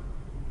door?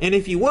 And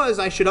if he was,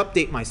 I should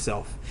update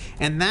myself.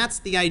 And that's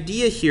the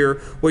idea here,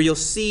 where you'll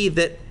see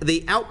that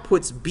the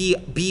outputs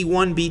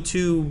B1,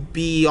 B2,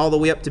 B all the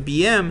way up to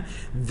BM,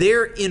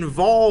 they're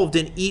involved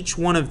in each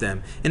one of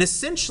them. And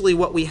essentially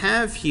what we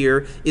have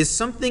here is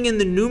something in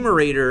the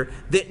numerator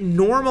that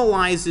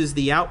normalizes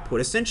the output.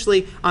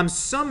 Essentially, I'm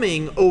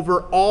summing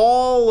over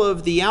all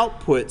of the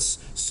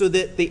outputs so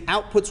that the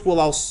outputs will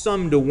all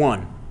sum to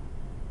 1.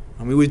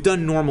 I mean, we've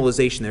done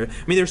normalization there.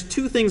 I mean, there's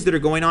two things that are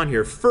going on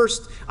here.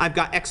 First, I've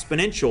got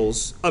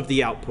exponentials of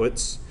the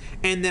outputs,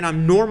 and then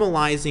I'm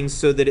normalizing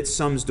so that it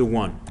sums to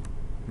 1.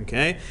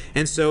 Okay?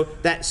 And so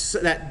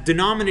that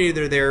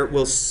denominator there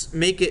will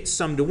make it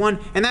sum to 1,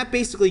 and that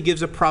basically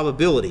gives a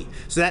probability.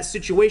 So that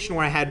situation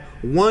where I had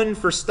 1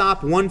 for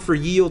stop, 1 for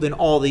yield, and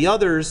all the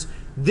others,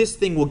 this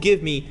thing will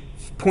give me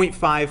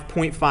 0.5,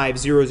 0.5,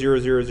 0, 0,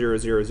 0, 0,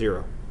 0,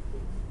 0.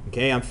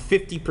 Okay, I'm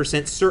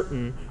 50%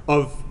 certain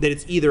that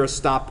it's either a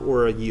stop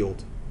or a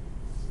yield.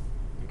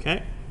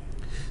 Okay,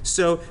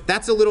 so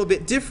that's a little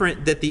bit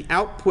different. That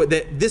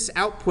this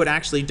output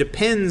actually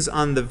depends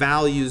on the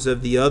values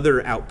of the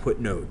other output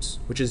nodes,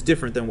 which is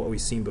different than what we've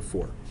seen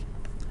before,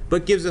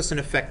 but gives us an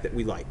effect that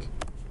we like.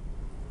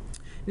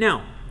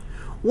 Now,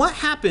 what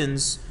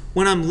happens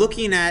when I'm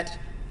looking at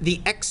the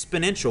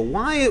exponential?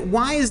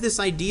 Why is this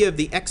idea of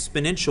the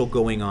exponential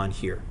going on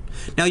here?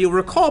 Now you'll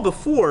recall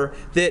before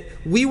that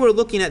we were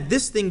looking at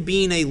this thing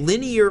being a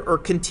linear or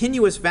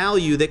continuous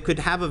value that could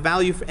have a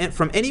value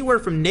from anywhere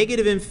from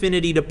negative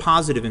infinity to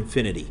positive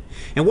infinity.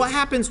 And what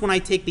happens when I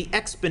take the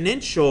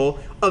exponential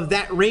of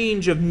that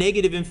range of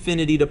negative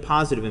infinity to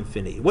positive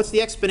infinity? What's the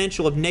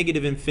exponential of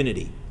negative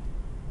infinity?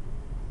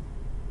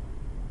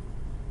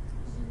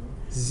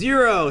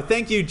 0.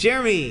 Thank you,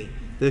 Jeremy,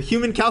 the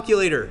human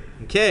calculator.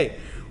 Okay.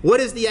 What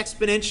is the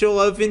exponential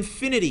of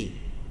infinity?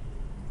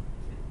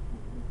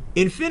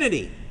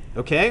 Infinity.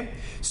 Okay?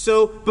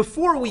 So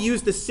before we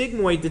used the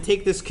sigmoid to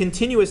take this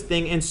continuous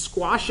thing and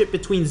squash it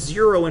between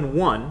 0 and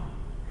 1.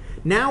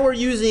 Now we're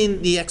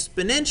using the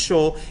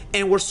exponential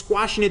and we're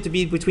squashing it to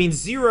be between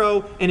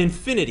 0 and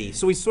infinity.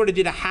 So we sort of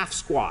did a half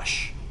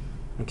squash.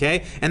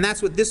 Okay? And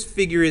that's what this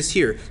figure is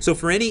here. So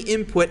for any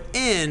input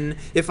n,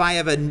 if I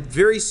have a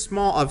very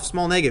small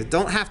negative,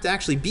 don't have to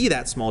actually be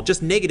that small,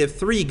 just negative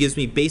 3 gives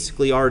me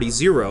basically already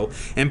 0,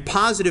 and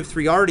positive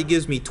 3 already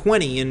gives me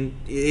 20,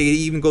 and it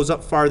even goes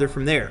up farther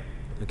from there.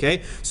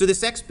 Okay? So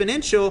this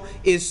exponential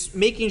is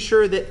making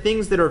sure that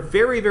things that are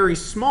very, very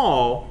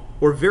small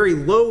or very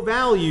low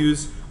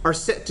values are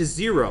set to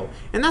 0.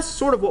 And that's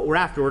sort of what we're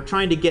after. We're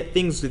trying to get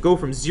things to go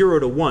from 0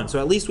 to 1. So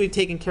at least we've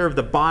taken care of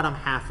the bottom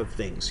half of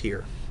things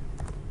here.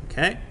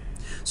 Okay?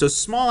 So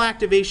small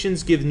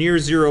activations give near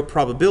 0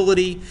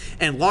 probability,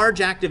 and large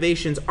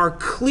activations are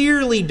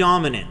clearly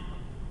dominant.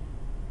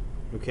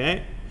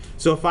 Okay?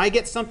 So if I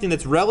get something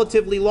that's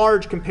relatively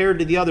large compared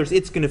to the others,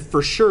 it's going to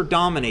for sure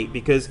dominate,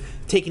 because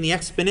taking the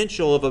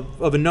exponential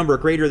of a number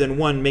greater than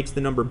 1 makes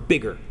the number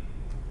bigger.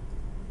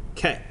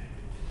 Okay.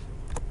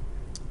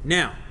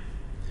 Now,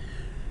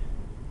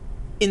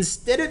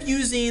 instead of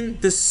using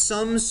the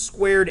sum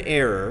squared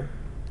error,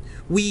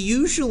 we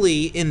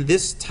usually, in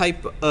this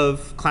type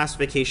of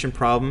classification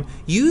problem,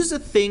 use a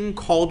thing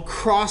called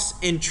cross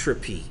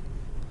entropy,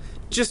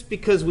 just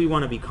because we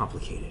want to be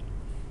complicated.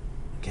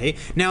 Okay.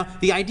 Now,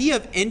 the idea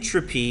of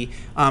entropy,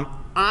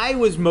 I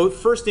was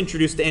first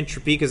introduced to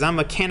entropy because I'm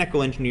a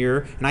mechanical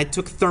engineer and I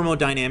took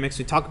thermodynamics.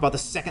 We talk about the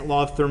second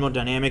law of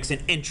thermodynamics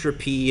and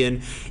entropy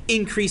and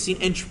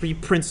increasing entropy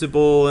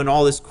principle and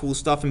all this cool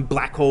stuff and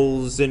black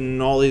holes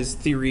and all this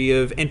theory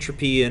of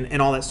entropy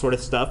and all that sort of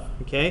stuff.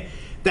 Okay.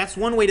 That's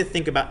one way to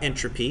think about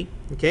entropy.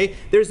 Okay?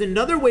 There's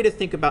another way to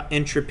think about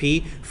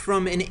entropy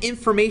from an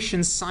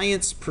information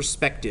science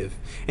perspective.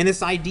 And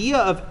this idea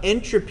of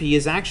entropy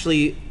is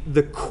actually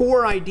the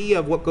core idea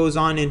of what goes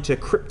on into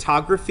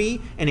cryptography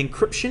and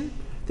encryption.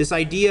 This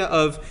idea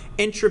of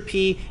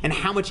entropy and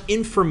how much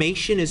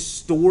information is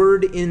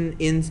stored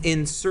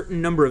in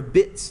certain number of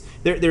bits.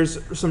 There's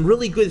some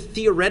really good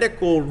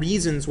theoretical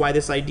reasons why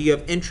this idea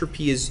of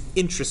entropy is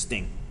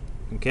interesting.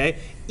 Okay?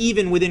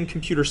 Even within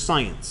computer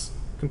science.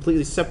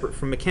 Completely separate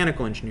from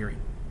mechanical engineering.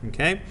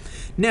 Okay?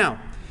 Now,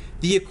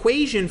 the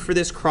equation for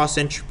this cross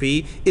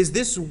entropy is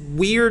this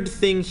weird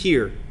thing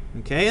here.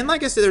 Okay? And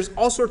like I said, there's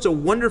all sorts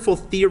of wonderful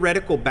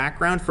theoretical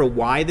background for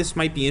why this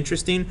might be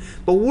interesting,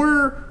 but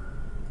we're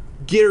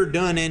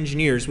get-or-done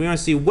engineers. We want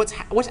to see what's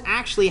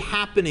actually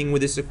happening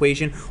with this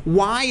equation.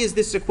 Why is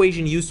this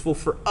equation useful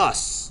for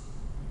us?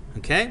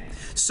 Okay?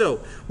 So,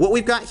 what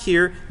we've got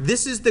here,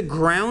 this is the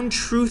ground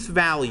truth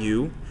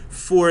value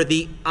for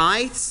the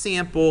ith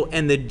sample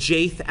and the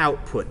jth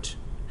output.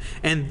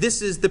 And this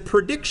is the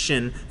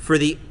prediction for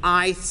the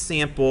ith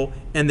sample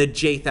and the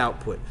jth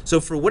output.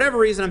 So for whatever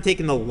reason, I'm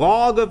taking the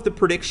log of the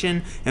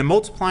prediction and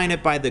multiplying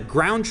it by the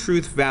ground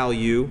truth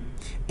value,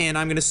 and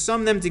I'm going to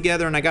sum them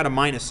together, and I got a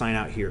minus sign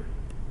out here.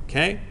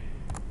 Okay?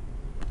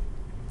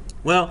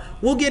 Well,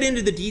 we'll get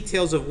into the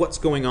details of what's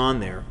going on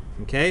there.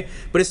 Okay?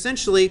 But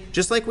essentially,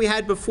 just like we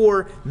had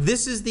before,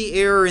 this is the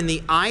error in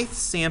the ith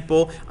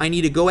sample. I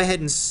need to go ahead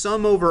and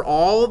sum over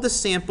all of the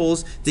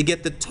samples to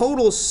get the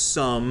total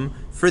sum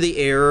for the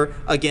error.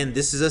 Again,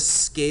 this is a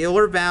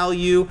scalar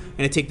value. I'm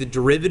going to take the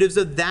derivatives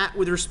of that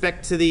with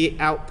respect to the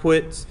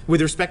output,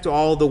 with respect to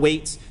all the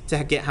weights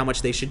to get how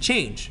much they should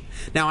change.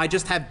 Now, I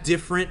just have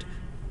different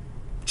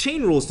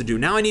chain rules to do.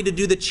 Now I need to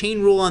do the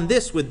chain rule on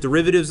this with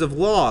derivatives of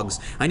logs.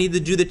 I need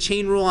to do the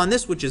chain rule on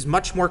this, which is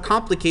much more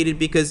complicated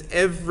because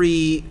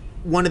every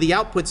one of the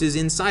outputs is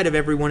inside of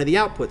every one of the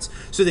outputs.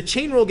 So the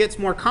chain rule gets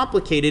more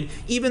complicated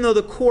even though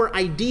the core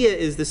idea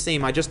is the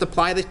same. I just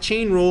apply the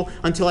chain rule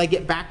until I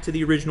get back to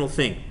the original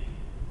thing.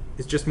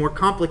 It's just more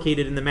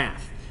complicated in the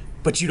math.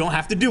 But you don't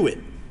have to do it.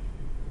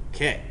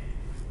 Okay.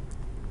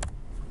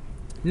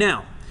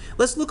 Now,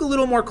 let's look a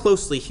little more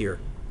closely here.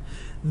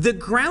 The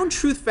ground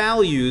truth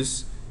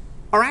values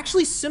are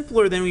actually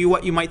simpler than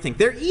what you might think.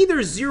 They're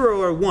either 0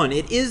 or 1.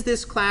 It is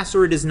this class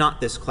or it is not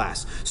this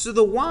class. So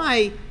the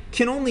y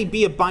can only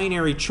be a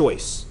binary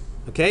choice.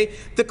 Okay?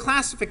 The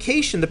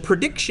classification, the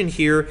prediction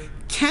here,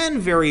 can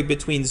vary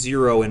between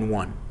 0 and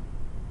 1.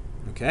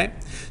 Okay?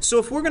 So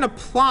if we're going to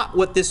plot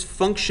what this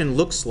function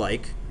looks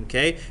like,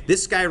 okay,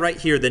 this guy right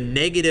here, the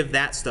negative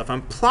that stuff,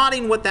 I'm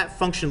plotting what that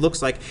function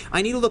looks like.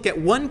 I need to look at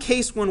one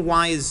case when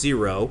y is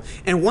 0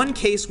 and one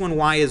case when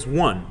y is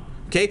 1.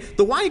 Okay?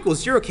 The y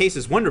equals 0 case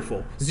is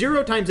wonderful.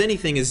 0 times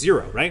anything is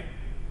 0, right?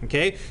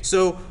 Okay?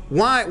 So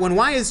when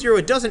y is 0,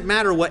 it doesn't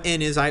matter what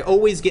n is. I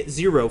always get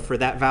 0 for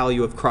that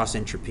value of cross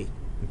entropy.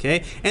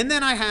 Okay? And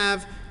then I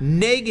have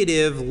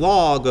negative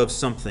log of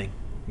something.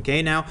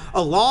 Okay? Now,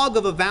 a log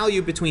of a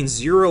value between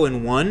 0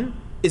 and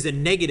 1 is a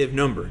negative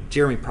number.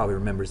 Jeremy probably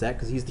remembers that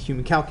because he's the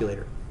human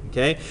calculator.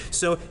 Okay?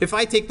 So if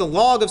I take the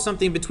log of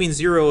something between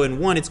 0 and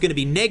 1, it's going to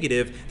be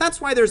negative. That's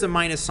why there's a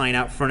minus sign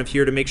out front of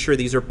here to make sure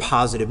these are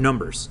positive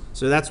numbers.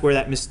 So that's where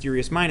that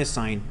mysterious minus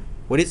sign,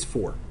 what it's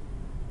for.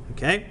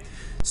 Okay?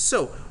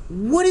 So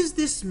what does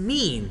this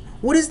mean?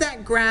 What does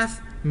that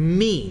graph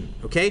mean?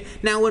 Okay?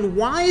 Now when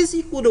y is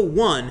equal to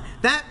 1,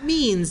 that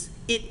means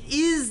it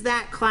is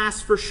that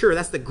class for sure.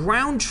 That's the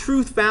ground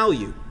truth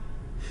value.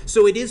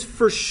 So it is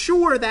for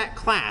sure that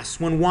class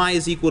when y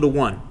is equal to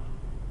 1.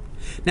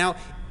 Now,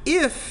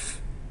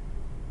 if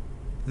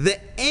the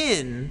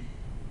n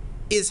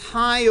is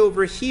high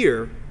over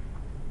here,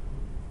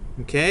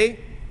 okay,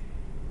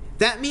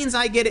 that means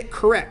I get it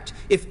correct.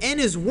 If n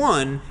is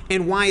 1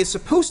 and y is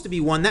supposed to be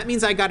 1, that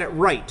means I got it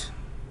right.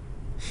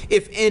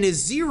 If n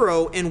is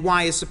 0 and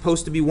y is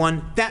supposed to be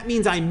 1, that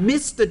means I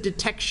missed a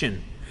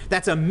detection.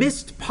 That's a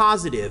missed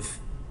positive.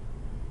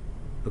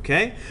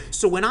 Okay?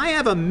 So when I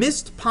have a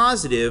missed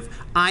positive,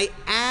 I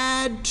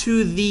add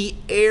to the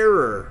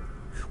error.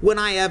 When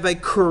I have a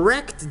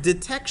correct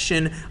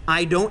detection,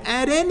 I don't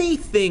add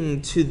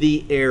anything to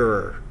the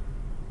error.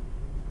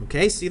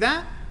 Okay, see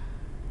that?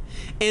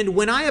 And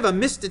when I have a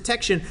missed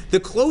detection, the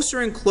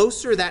closer and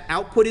closer that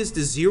output is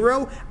to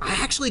 0, I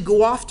actually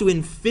go off to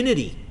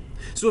infinity.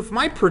 So if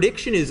my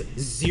prediction is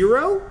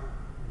 0,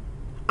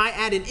 I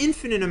add an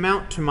infinite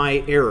amount to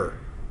my error.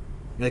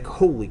 You're like,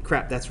 holy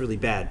crap, that's really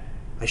bad.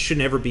 I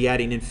shouldn't ever be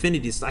adding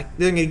infinity. It's like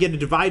they're going to get a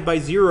divide by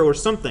 0 or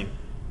something.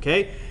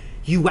 Okay?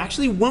 You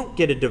actually won't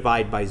get a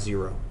divide by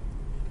 0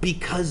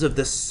 because of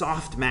the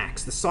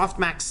softmax. The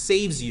softmax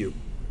saves you.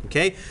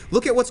 Okay?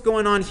 Look at what's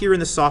going on here in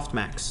the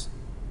softmax.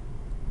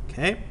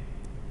 Okay?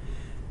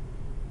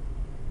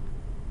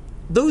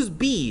 those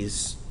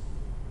b's,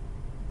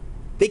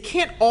 they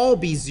can't all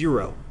be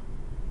 0.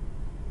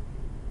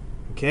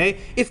 Okay?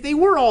 If they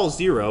were all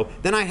 0,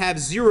 then I have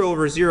 0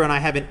 over 0 and I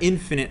have an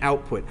infinite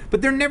output.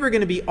 But they're never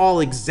going to be all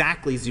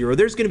exactly 0.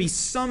 There's going to be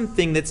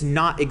something that's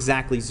not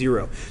exactly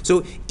 0.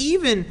 So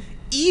even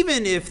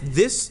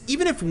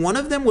if one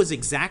of them was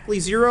exactly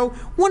 0,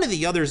 one of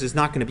the others is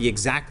not going to be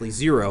exactly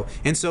 0.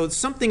 And so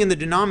something in the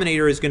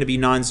denominator is going to be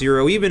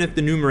non-zero even if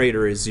the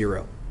numerator is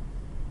 0.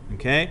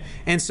 Okay?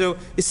 And so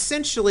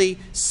essentially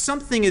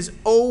something is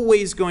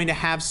always going to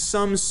have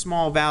some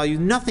small value.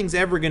 Nothing's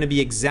ever going to be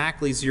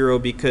exactly 0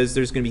 because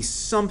there's going to be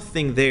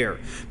something there.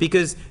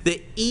 Because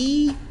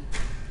the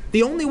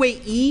only way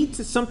e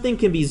to something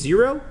can be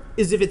 0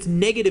 is if it's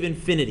negative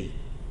infinity.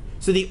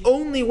 So the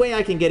only way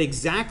I can get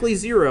exactly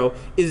 0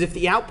 is if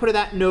the output of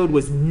that node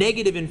was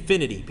negative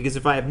infinity. Because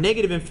if I have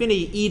negative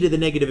infinity, e to the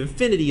negative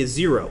infinity is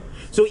 0.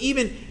 So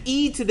even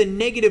e to the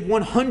negative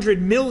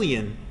 100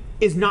 million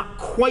is not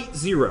quite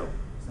 0.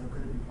 So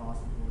could it be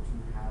possible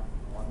to have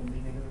more than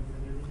negative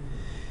infinity?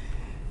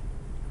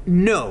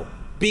 No,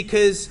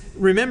 because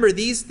remember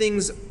these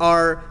things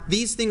are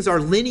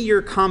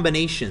linear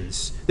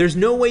combinations. There's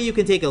no way you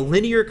can take a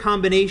linear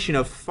combination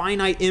of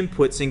finite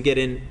inputs and get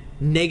a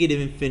negative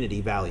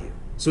infinity value.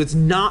 So it's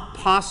not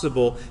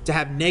possible to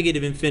have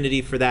negative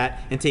infinity for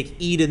that and take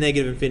e to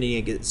negative infinity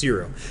and get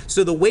 0.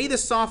 So the way the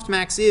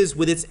softmax is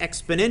with its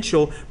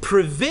exponential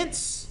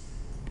prevents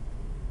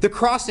the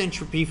cross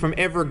entropy from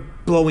ever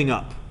blowing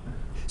up.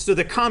 So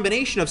the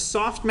combination of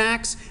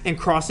softmax and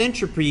cross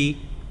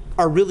entropy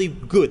are really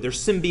good. They're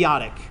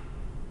symbiotic.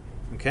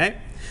 Okay?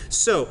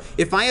 So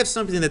if I have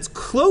something that's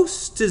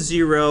close to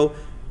 0,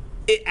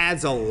 it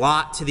adds a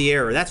lot to the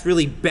error. That's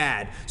really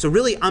bad. So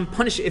really I'm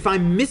punishing. If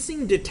I'm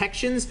missing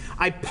detections,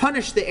 I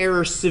punish the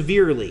error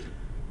severely.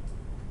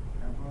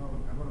 How about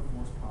a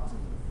false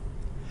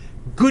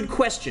positive? Good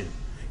question.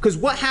 Because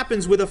what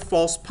happens with a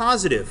false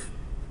positive?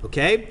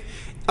 Okay?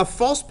 A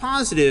false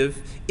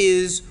positive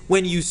is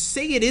when you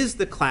say it is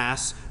the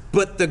class,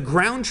 but the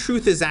ground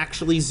truth is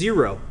actually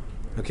 0.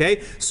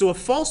 Okay? So a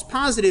false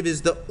positive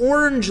is the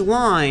orange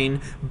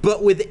line,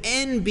 but with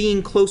n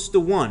being close to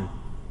 1.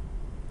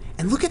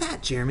 And look at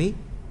that, Jeremy.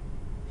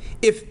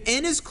 If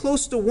n is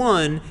close to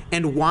 1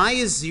 and y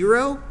is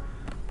 0,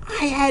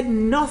 I add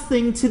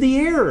nothing to the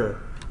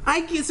error.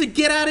 I get a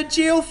get out of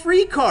jail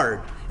free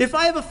card. If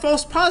I have a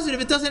false positive,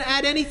 it doesn't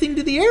add anything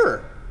to the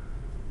error.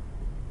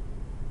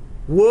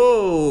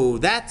 Whoa,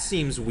 that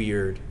seems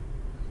weird.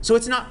 So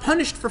it's not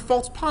punished for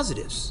false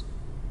positives.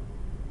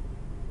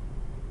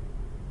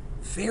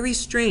 Very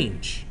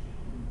strange.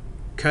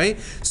 Okay,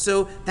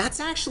 so that's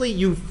actually,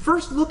 you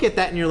first look at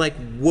that and you're like,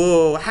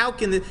 whoa, how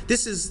can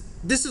this is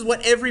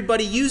what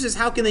everybody uses.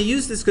 How can they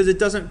use this? Because it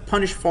doesn't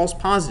punish false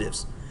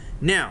positives.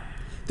 Now,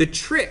 the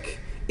trick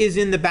is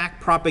in the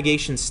back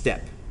propagation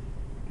step.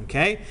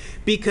 Okay,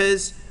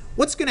 because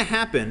what's going to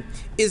happen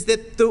is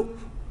that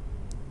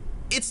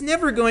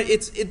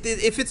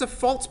if it's a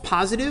false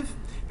positive,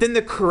 then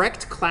the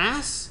correct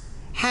class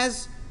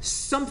has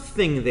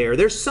something there.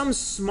 There's some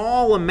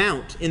small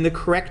amount in the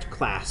correct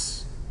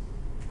class.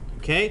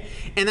 Okay?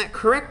 And that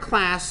correct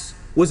class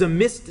was a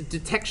missed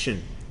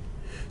detection.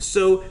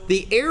 So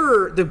the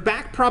error, the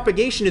back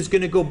propagation is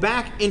going to go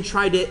back and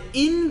try to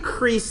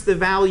increase the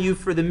value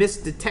for the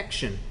missed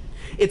detection.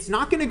 It's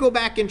not going to go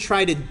back and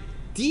try to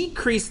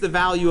decrease the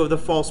value of the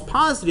false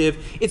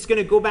positive. It's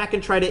going to go back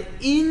and try to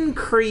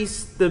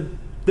increase the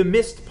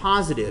missed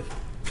positive.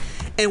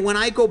 And when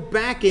I go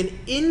back and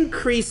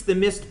increase the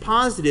missed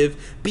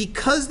positive,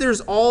 because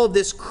there's all of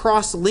this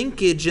cross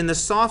linkage in the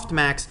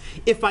softmax,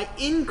 if I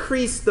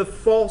increase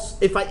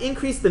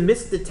the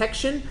missed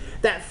detection,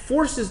 that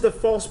forces the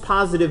false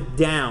positive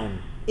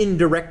down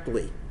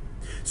indirectly.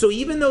 So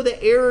even though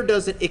the error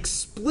doesn't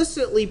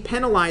explicitly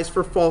penalize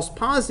for false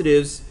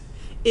positives,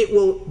 it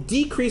will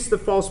decrease the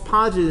false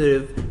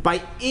positive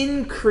by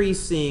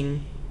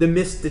increasing the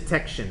missed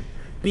detection,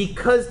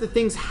 because the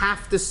things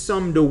have to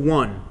sum to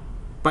 1.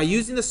 By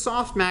using the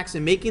softmax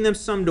and making them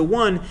sum to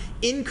 1,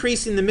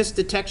 increasing the missed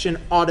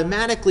detection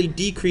automatically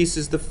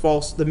decreases the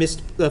false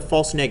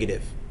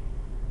negative.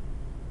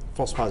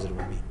 False positive,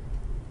 I mean.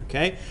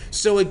 Okay?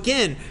 So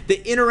again,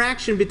 the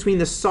interaction between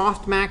the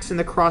softmax and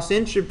the cross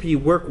entropy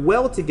work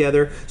well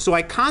together, so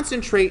I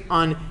concentrate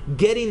on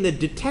getting the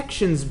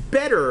detections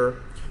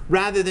better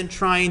rather than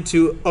trying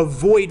to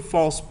avoid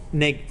false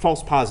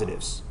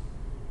positives.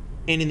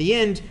 And in the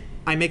end,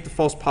 I make the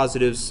false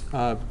positives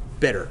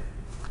better.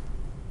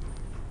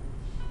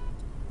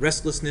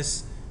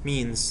 Restlessness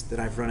means that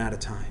I've run out of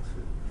time.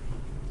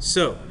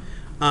 So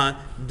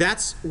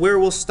that's where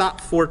we'll stop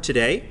for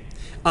today.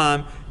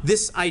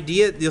 This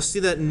idea, you'll see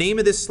the name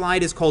of this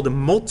slide is called a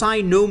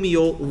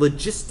multinomial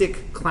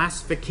logistic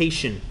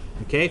classification.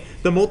 Okay,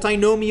 the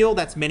multinomial,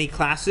 that's many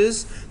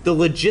classes. The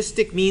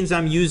logistic means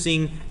I'm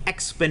using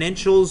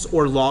exponentials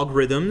or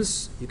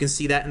logarithms. You can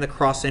see that in the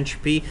cross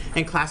entropy.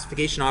 And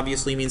classification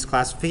obviously means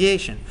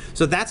classification.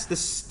 So that's the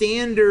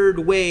standard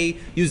way,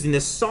 using the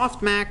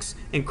softmax,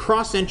 and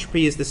cross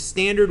entropy is the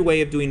standard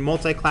way of doing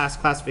multi-class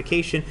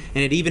classification,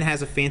 and it even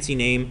has a fancy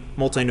name,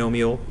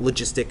 multinomial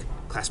logistic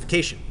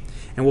classification.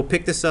 And we'll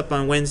pick this up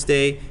on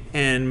Wednesday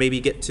and maybe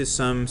get to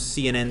some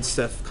CNN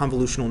stuff,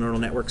 convolutional neural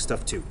network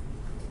stuff too.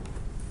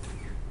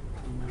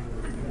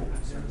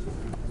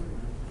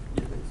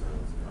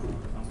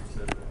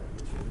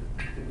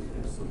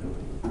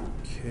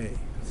 Okay.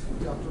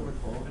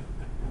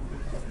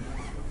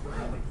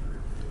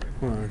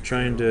 Well, I'm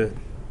trying to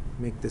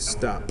make this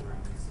stop.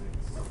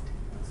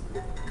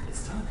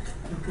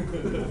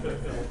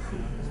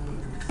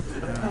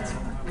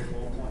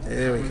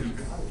 There we go.